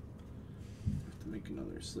 Have to make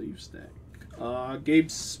another sleeve stack. Gabe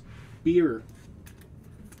Spear.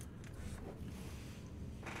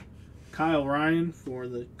 Kyle Ryan for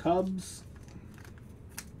the Cubs.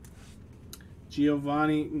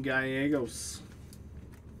 Giovanni Gallegos.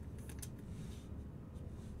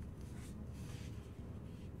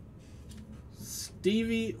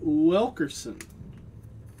 Stevie Wilkerson.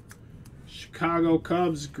 Chicago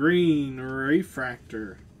Cubs green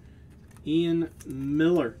refractor. Ian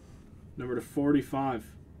Miller, number to 45.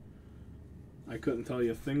 I couldn't tell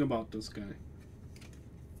you a thing about this guy.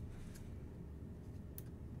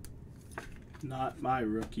 Not my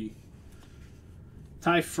rookie.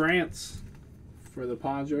 Ty France for the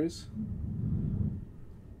Padres.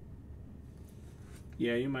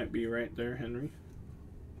 Yeah, you might be right there, Henry.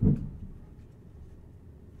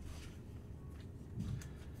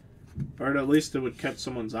 Or at least it would catch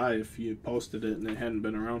someone's eye if you posted it and it hadn't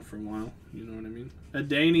been around for a while. You know what I mean?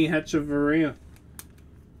 Adeiny Hechavarria.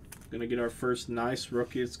 Gonna get our first nice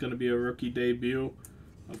rookie. It's gonna be a rookie debut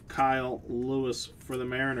of Kyle Lewis for the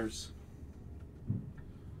Mariners.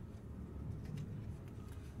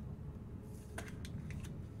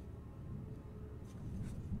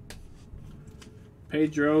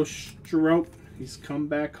 Pedro Strop. He's come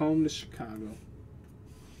back home to Chicago.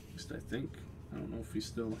 At least I think. I don't know if he's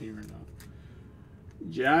still here or not.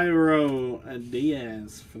 Jairo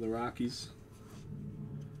Diaz for the Rockies.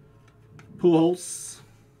 Pujols.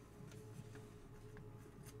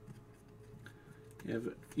 You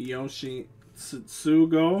have Yoshi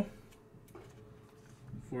Tsutsugo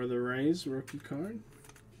for the Rays, rookie card.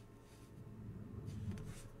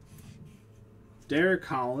 Derek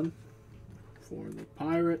Holland for the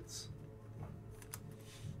Pirates.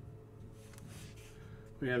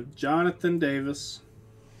 We have Jonathan Davis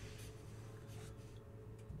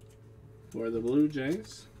for the Blue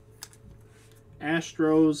Jays.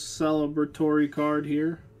 Astros celebratory card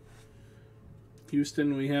here.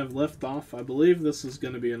 Houston, we have liftoff. I believe this is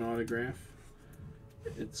going to be an autograph.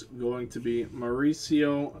 It's going to be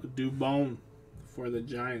Mauricio Dubon for the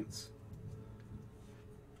Giants.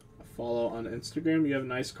 Follow on Instagram. You have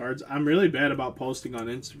nice cards. I'm really bad about posting on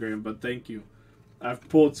Instagram, but thank you. I've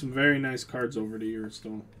pulled some very nice cards over the years,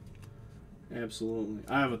 though. Absolutely.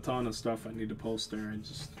 I have a ton of stuff I need to post there.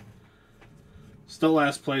 It's the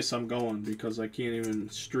last place I'm going because I can't even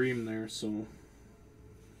stream there, so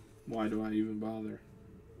why do I even bother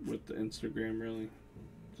with the Instagram, really?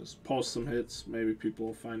 Just post some hits. Maybe people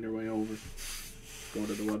will find their way over. Go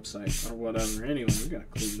to the website or whatever. Anyway, we gotta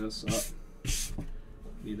clean this up.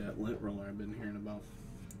 Need that lint roller I've been hearing about.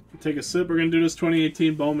 Take a sip. We're gonna do this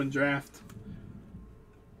 2018 Bowman draft.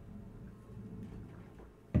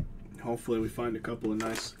 Hopefully we find a couple of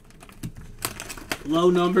nice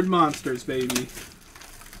low-numbered monsters, baby.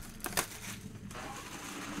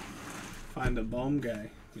 Find a bone guy.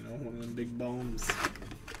 You know, one of them big bones.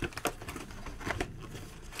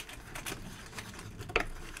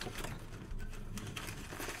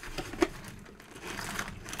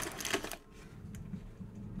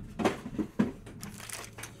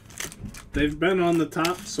 They've been on the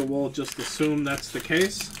top, so we'll just assume that's the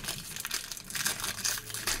case.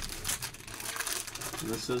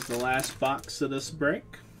 This is the last box of this break.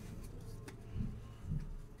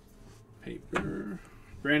 Paper.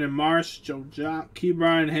 Brandon Marsh, Joe Jock,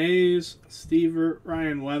 Ke'Bryan Hayes, Stever,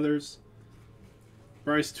 Ryan Weathers,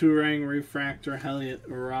 Bryce Turang, Refractor, Heliot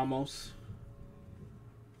Ramos.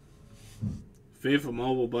 FIFA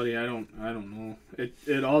Mobile, buddy, I don't know.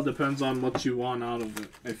 It all depends on what you want out of it.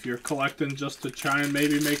 If you're collecting just to try and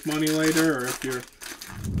maybe make money later, or if you're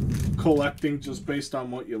collecting just based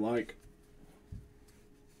on what you like.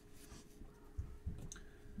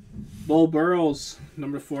 Bull Burrows,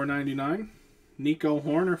 number 499. Nico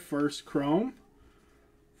Horner, first chrome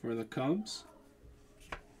for the Cubs.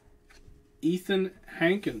 Ethan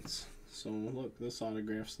Hankins. So, look, this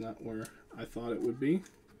autograph's not where I thought it would be.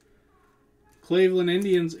 Cleveland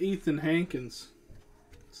Indians, Ethan Hankins.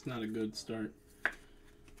 It's not a good start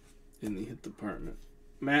in the hit department.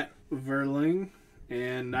 Matt Verling.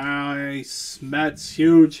 And nice. Mets,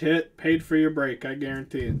 huge hit. Paid for your break, I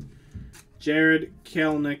guarantee it. Jared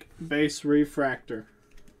Kelenic, base refractor.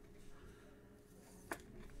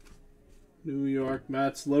 New York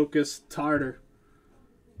Mets, Lucas Tartar.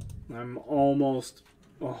 I'm almost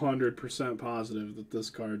 100% positive that this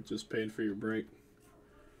card just paid for your break.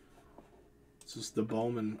 It's just the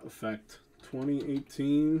Bowman effect.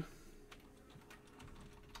 2018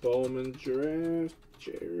 Bowman draft,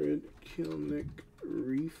 Jared Kelenic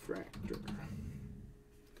refractor.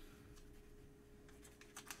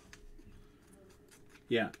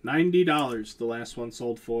 Yeah, $90 the last one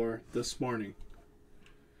sold for this morning.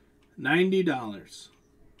 $90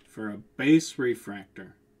 for a base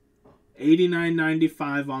refractor.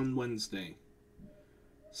 $89.95 on Wednesday.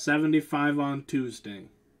 $75 on Tuesday.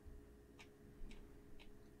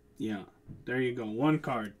 Yeah, there you go. One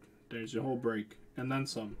card. There's your whole break. And then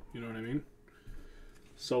some. You know what I mean?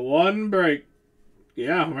 So one break.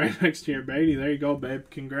 Yeah, right next to your baby. There you go, babe.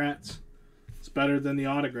 Congrats. It's better than the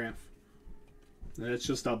autograph. It's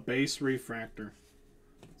just a base refractor.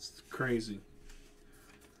 It's crazy.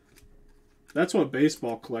 That's what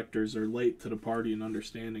baseball collectors are late to the party in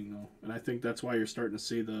understanding, though. And I think that's why you're starting to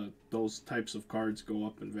see those types of cards go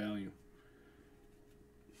up in value.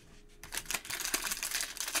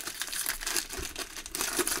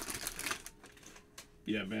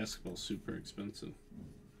 Yeah, basketball's super expensive.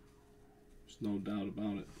 There's no doubt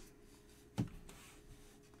about it.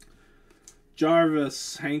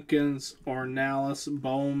 Jarvis, Hankins, Ornalis,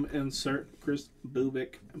 Bowman, insert, Chris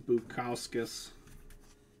Bubik, Bukowskis.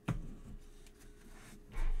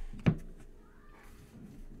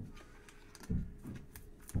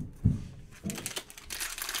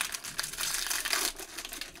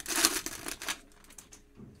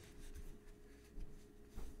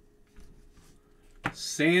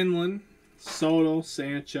 Sandlin, Soto,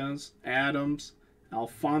 Sanchez, Adams,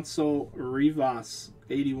 Alfonso Rivas,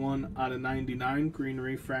 81 out of 99, green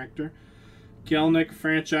refractor. Kelnick,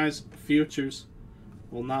 franchise futures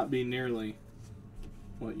will not be nearly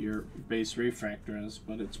what your base refractor is,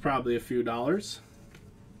 but it's probably a few dollars.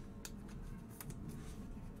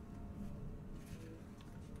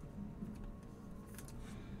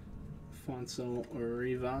 Alfonso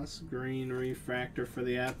Rivas, green refractor for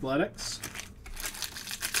the Athletics.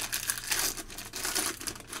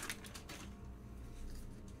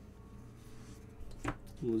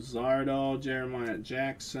 Luzardo, Jeremiah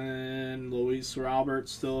Jackson, Luis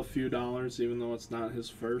Roberts, still a few dollars, even though it's not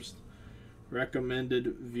his first.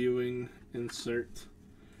 Recommended viewing insert.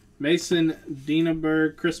 Mason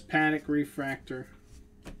Dienenberg, Chris Paddock refractor.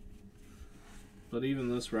 But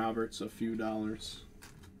even this Roberts, a few dollars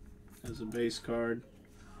as a base card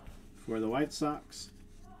for the White Sox.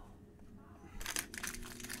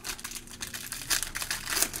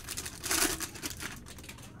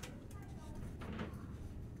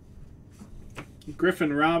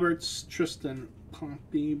 Griffin Roberts, Tristan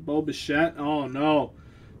Pompey, Bo Bichette. Oh no.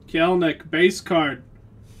 Kelnick, base card.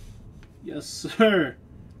 Yes, sir.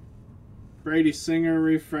 Brady Singer,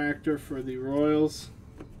 refractor for the Royals.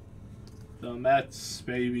 The Mets,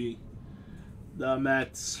 baby. The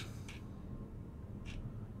Mets.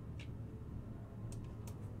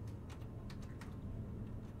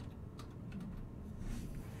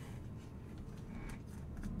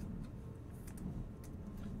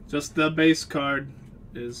 Just the base card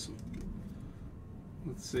is,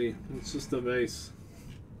 let's see, it's just the base.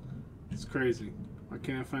 It's crazy. Why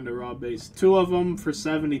can't I find a raw base? Two of them for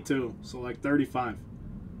 72, so like 35.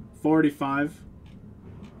 45.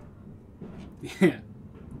 Yeah.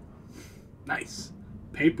 Nice.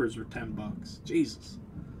 Papers were 10 bucks. Jesus.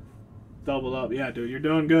 Doubled up. Yeah, dude, you're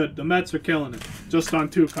doing good. The Mets are killing it. Just on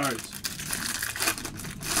 2 cards.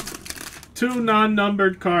 2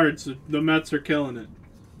 non-numbered cards. The Mets are killing it.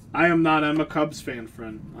 I am not. I'm a Cubs fan,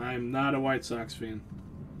 friend. I am not a White Sox fan.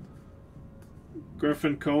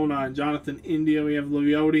 Griffin Kona and Jonathan India. We have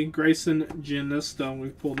Leote. Grayson Giannisto. We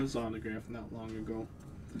pulled his autograph not long ago.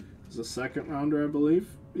 He's a second rounder, I believe.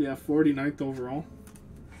 Yeah, 49th overall.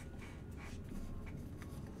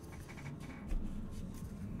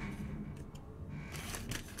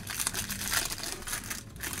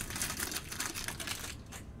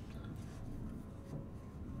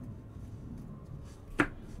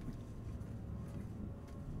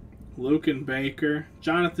 Luken Baker.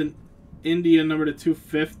 Jonathan India, number to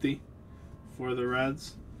 250 for the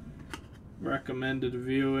Reds. Recommended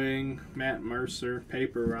viewing. Matt Mercer.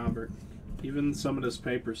 Paper Robert. Even some of this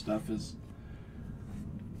paper stuff is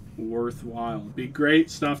worthwhile. Be great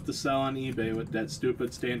stuff to sell on eBay with that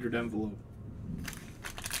stupid standard envelope.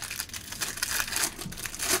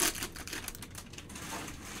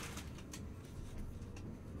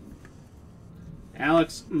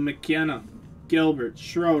 Alex McKenna. Gilbert,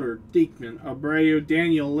 Schroeder, Diekman, Abreu,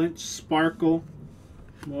 Daniel Lynch, Sparkle.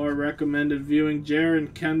 More recommended viewing.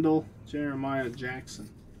 Jaron Kendall, Jeremiah Jackson.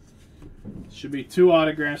 Should be 2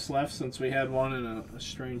 autographs left since we had one in a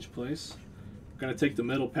strange place. I'm going to take the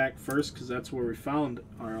middle pack first because that's where we found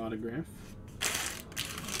our autograph.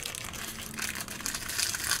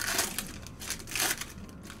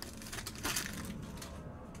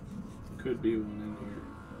 Could be one in here.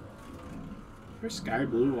 Are there sky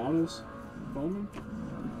blue autos? Bowman?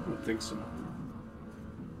 I don't think so.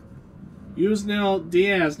 Yusnil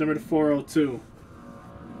Diaz, number to 402.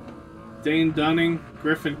 Dane Dunning,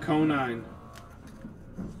 Griffin Conine.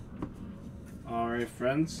 Alright,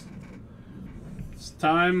 friends. It's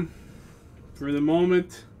time for the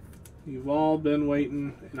moment you've all been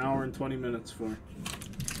waiting an hour and 20 minutes for.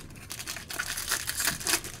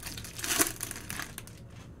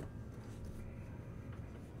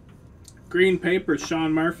 Green paper,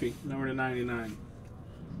 Sean Murphy, number to 99.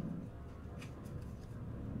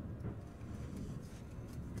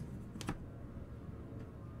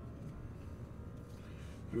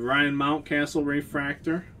 Ryan Mountcastle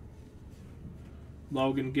refractor.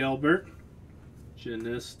 Logan Gilbert.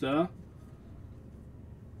 Janista.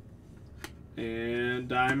 And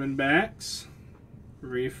Diamondbacks.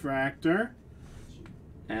 Refractor.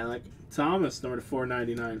 Alec Thomas, number to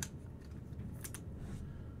 499.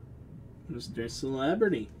 Mr.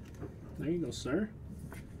 Celebrity. There you go, sir.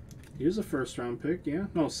 He was a first round pick, yeah?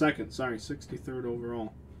 No, second, sorry. 63rd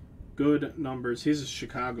overall. Good numbers. He's a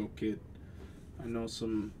Chicago kid. I know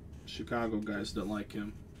some Chicago guys that like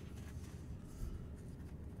him.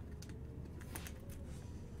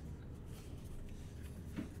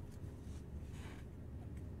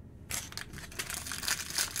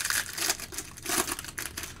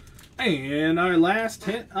 And our last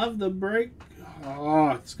hit of the break. Oh,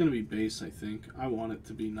 it's going to be base, I think. I want it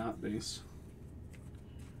to be not base.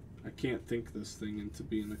 I can't think this thing into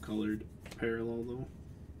being a colored parallel, though.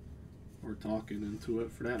 Or talking into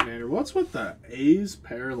it, for that matter. What's with the A's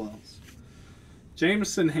parallels?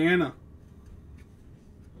 Jameson Hanna.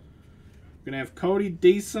 We're going to have Cody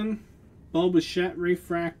Deason, Bo Bichette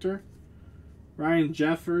refractor. Ryan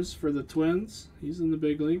Jeffers for the Twins. He's in the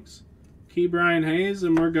big leagues. Key Brian Hayes,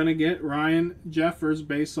 and we're going to get Ryan Jeffers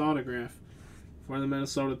base autograph for the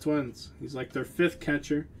Minnesota Twins. He's like their 5th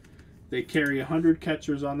catcher. They carry 100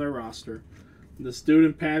 catchers on their roster. This dude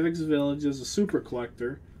in Pavix Village is a super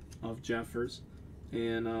collector of Jeffers,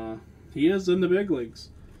 and he is in the big leagues.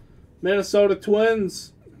 Minnesota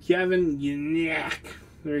Twins, Kevin Yaniak.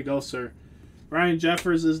 There you go, sir. Ryan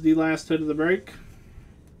Jeffers is the last hit of the break.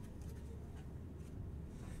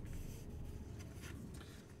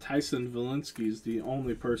 Tyson Valinsky is the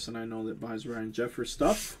only person I know that buys Ryan Jeffers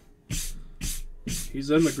stuff.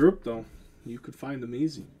 He's in the group, though. You could find him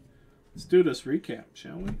easy. Let's do this recap,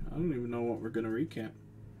 shall we? I don't even know what we're going to recap.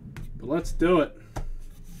 But let's do it.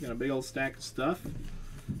 Got a big old stack of stuff.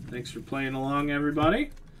 Thanks for playing along, everybody.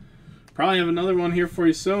 Probably have another one here for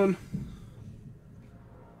you soon.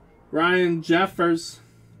 Ryan Jeffers.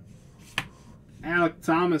 Alec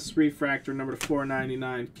Thomas refractor, number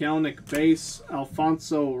 499. Kelnick base.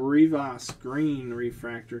 Alfonso Rivas green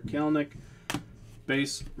refractor. Kelnick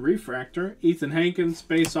base refractor. Ethan Hankins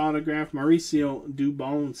base autograph. Mauricio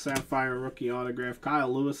Dubon sapphire rookie autograph.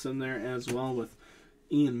 Kyle Lewis in there as well with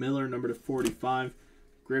Ian Miller, number to 45.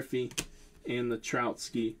 Griffey and the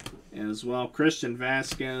Troutski as well. Christian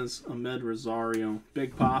Vasquez, Ahmed Rosario.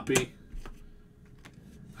 Big Poppy.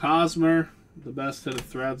 Hosmer. The best hit of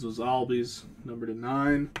threads was Albies, number to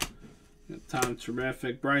 9. Tom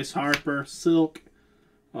Terrific. Bryce Harper. Silk.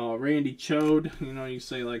 Randy Chode. You know, you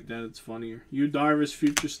say like that, it's funnier. Yu Darvish,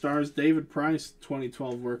 Future Stars. David Price,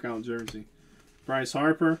 2012 workout jersey. Bryce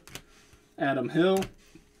Harper. Adam Hill.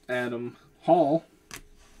 Adam Hall.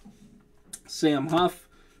 Sam Huff.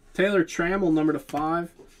 Taylor Trammell, number to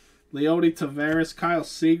 5. Leody Taveras. Kyle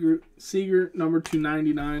Seager, number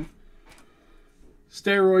 299.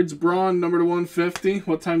 Steroids Braun, number to 150.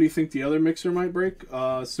 What time do you think the other mixer might break?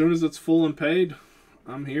 As soon as it's full and paid,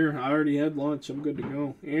 I'm here. I already had lunch. I'm good to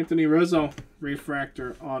go. Anthony Rizzo,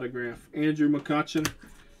 refractor autograph. Andrew McCutcheon,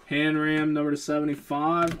 Hanram, number to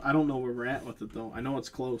 75. I don't know where we're at with it, though. I know it's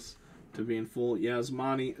close to being full.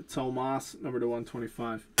 Yasmani Tomas, number to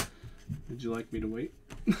 125. Would you like me to wait?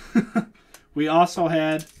 We also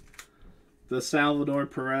had the Salvador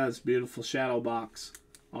Perez beautiful shadow box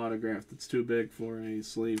autograph. That's too big for a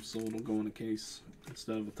sleeve, so it'll go in a case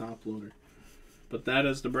instead of a top loader. But that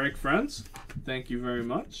is the break, friends. Thank you very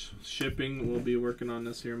much. Shipping, we'll be working on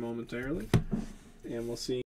this here momentarily, and we'll see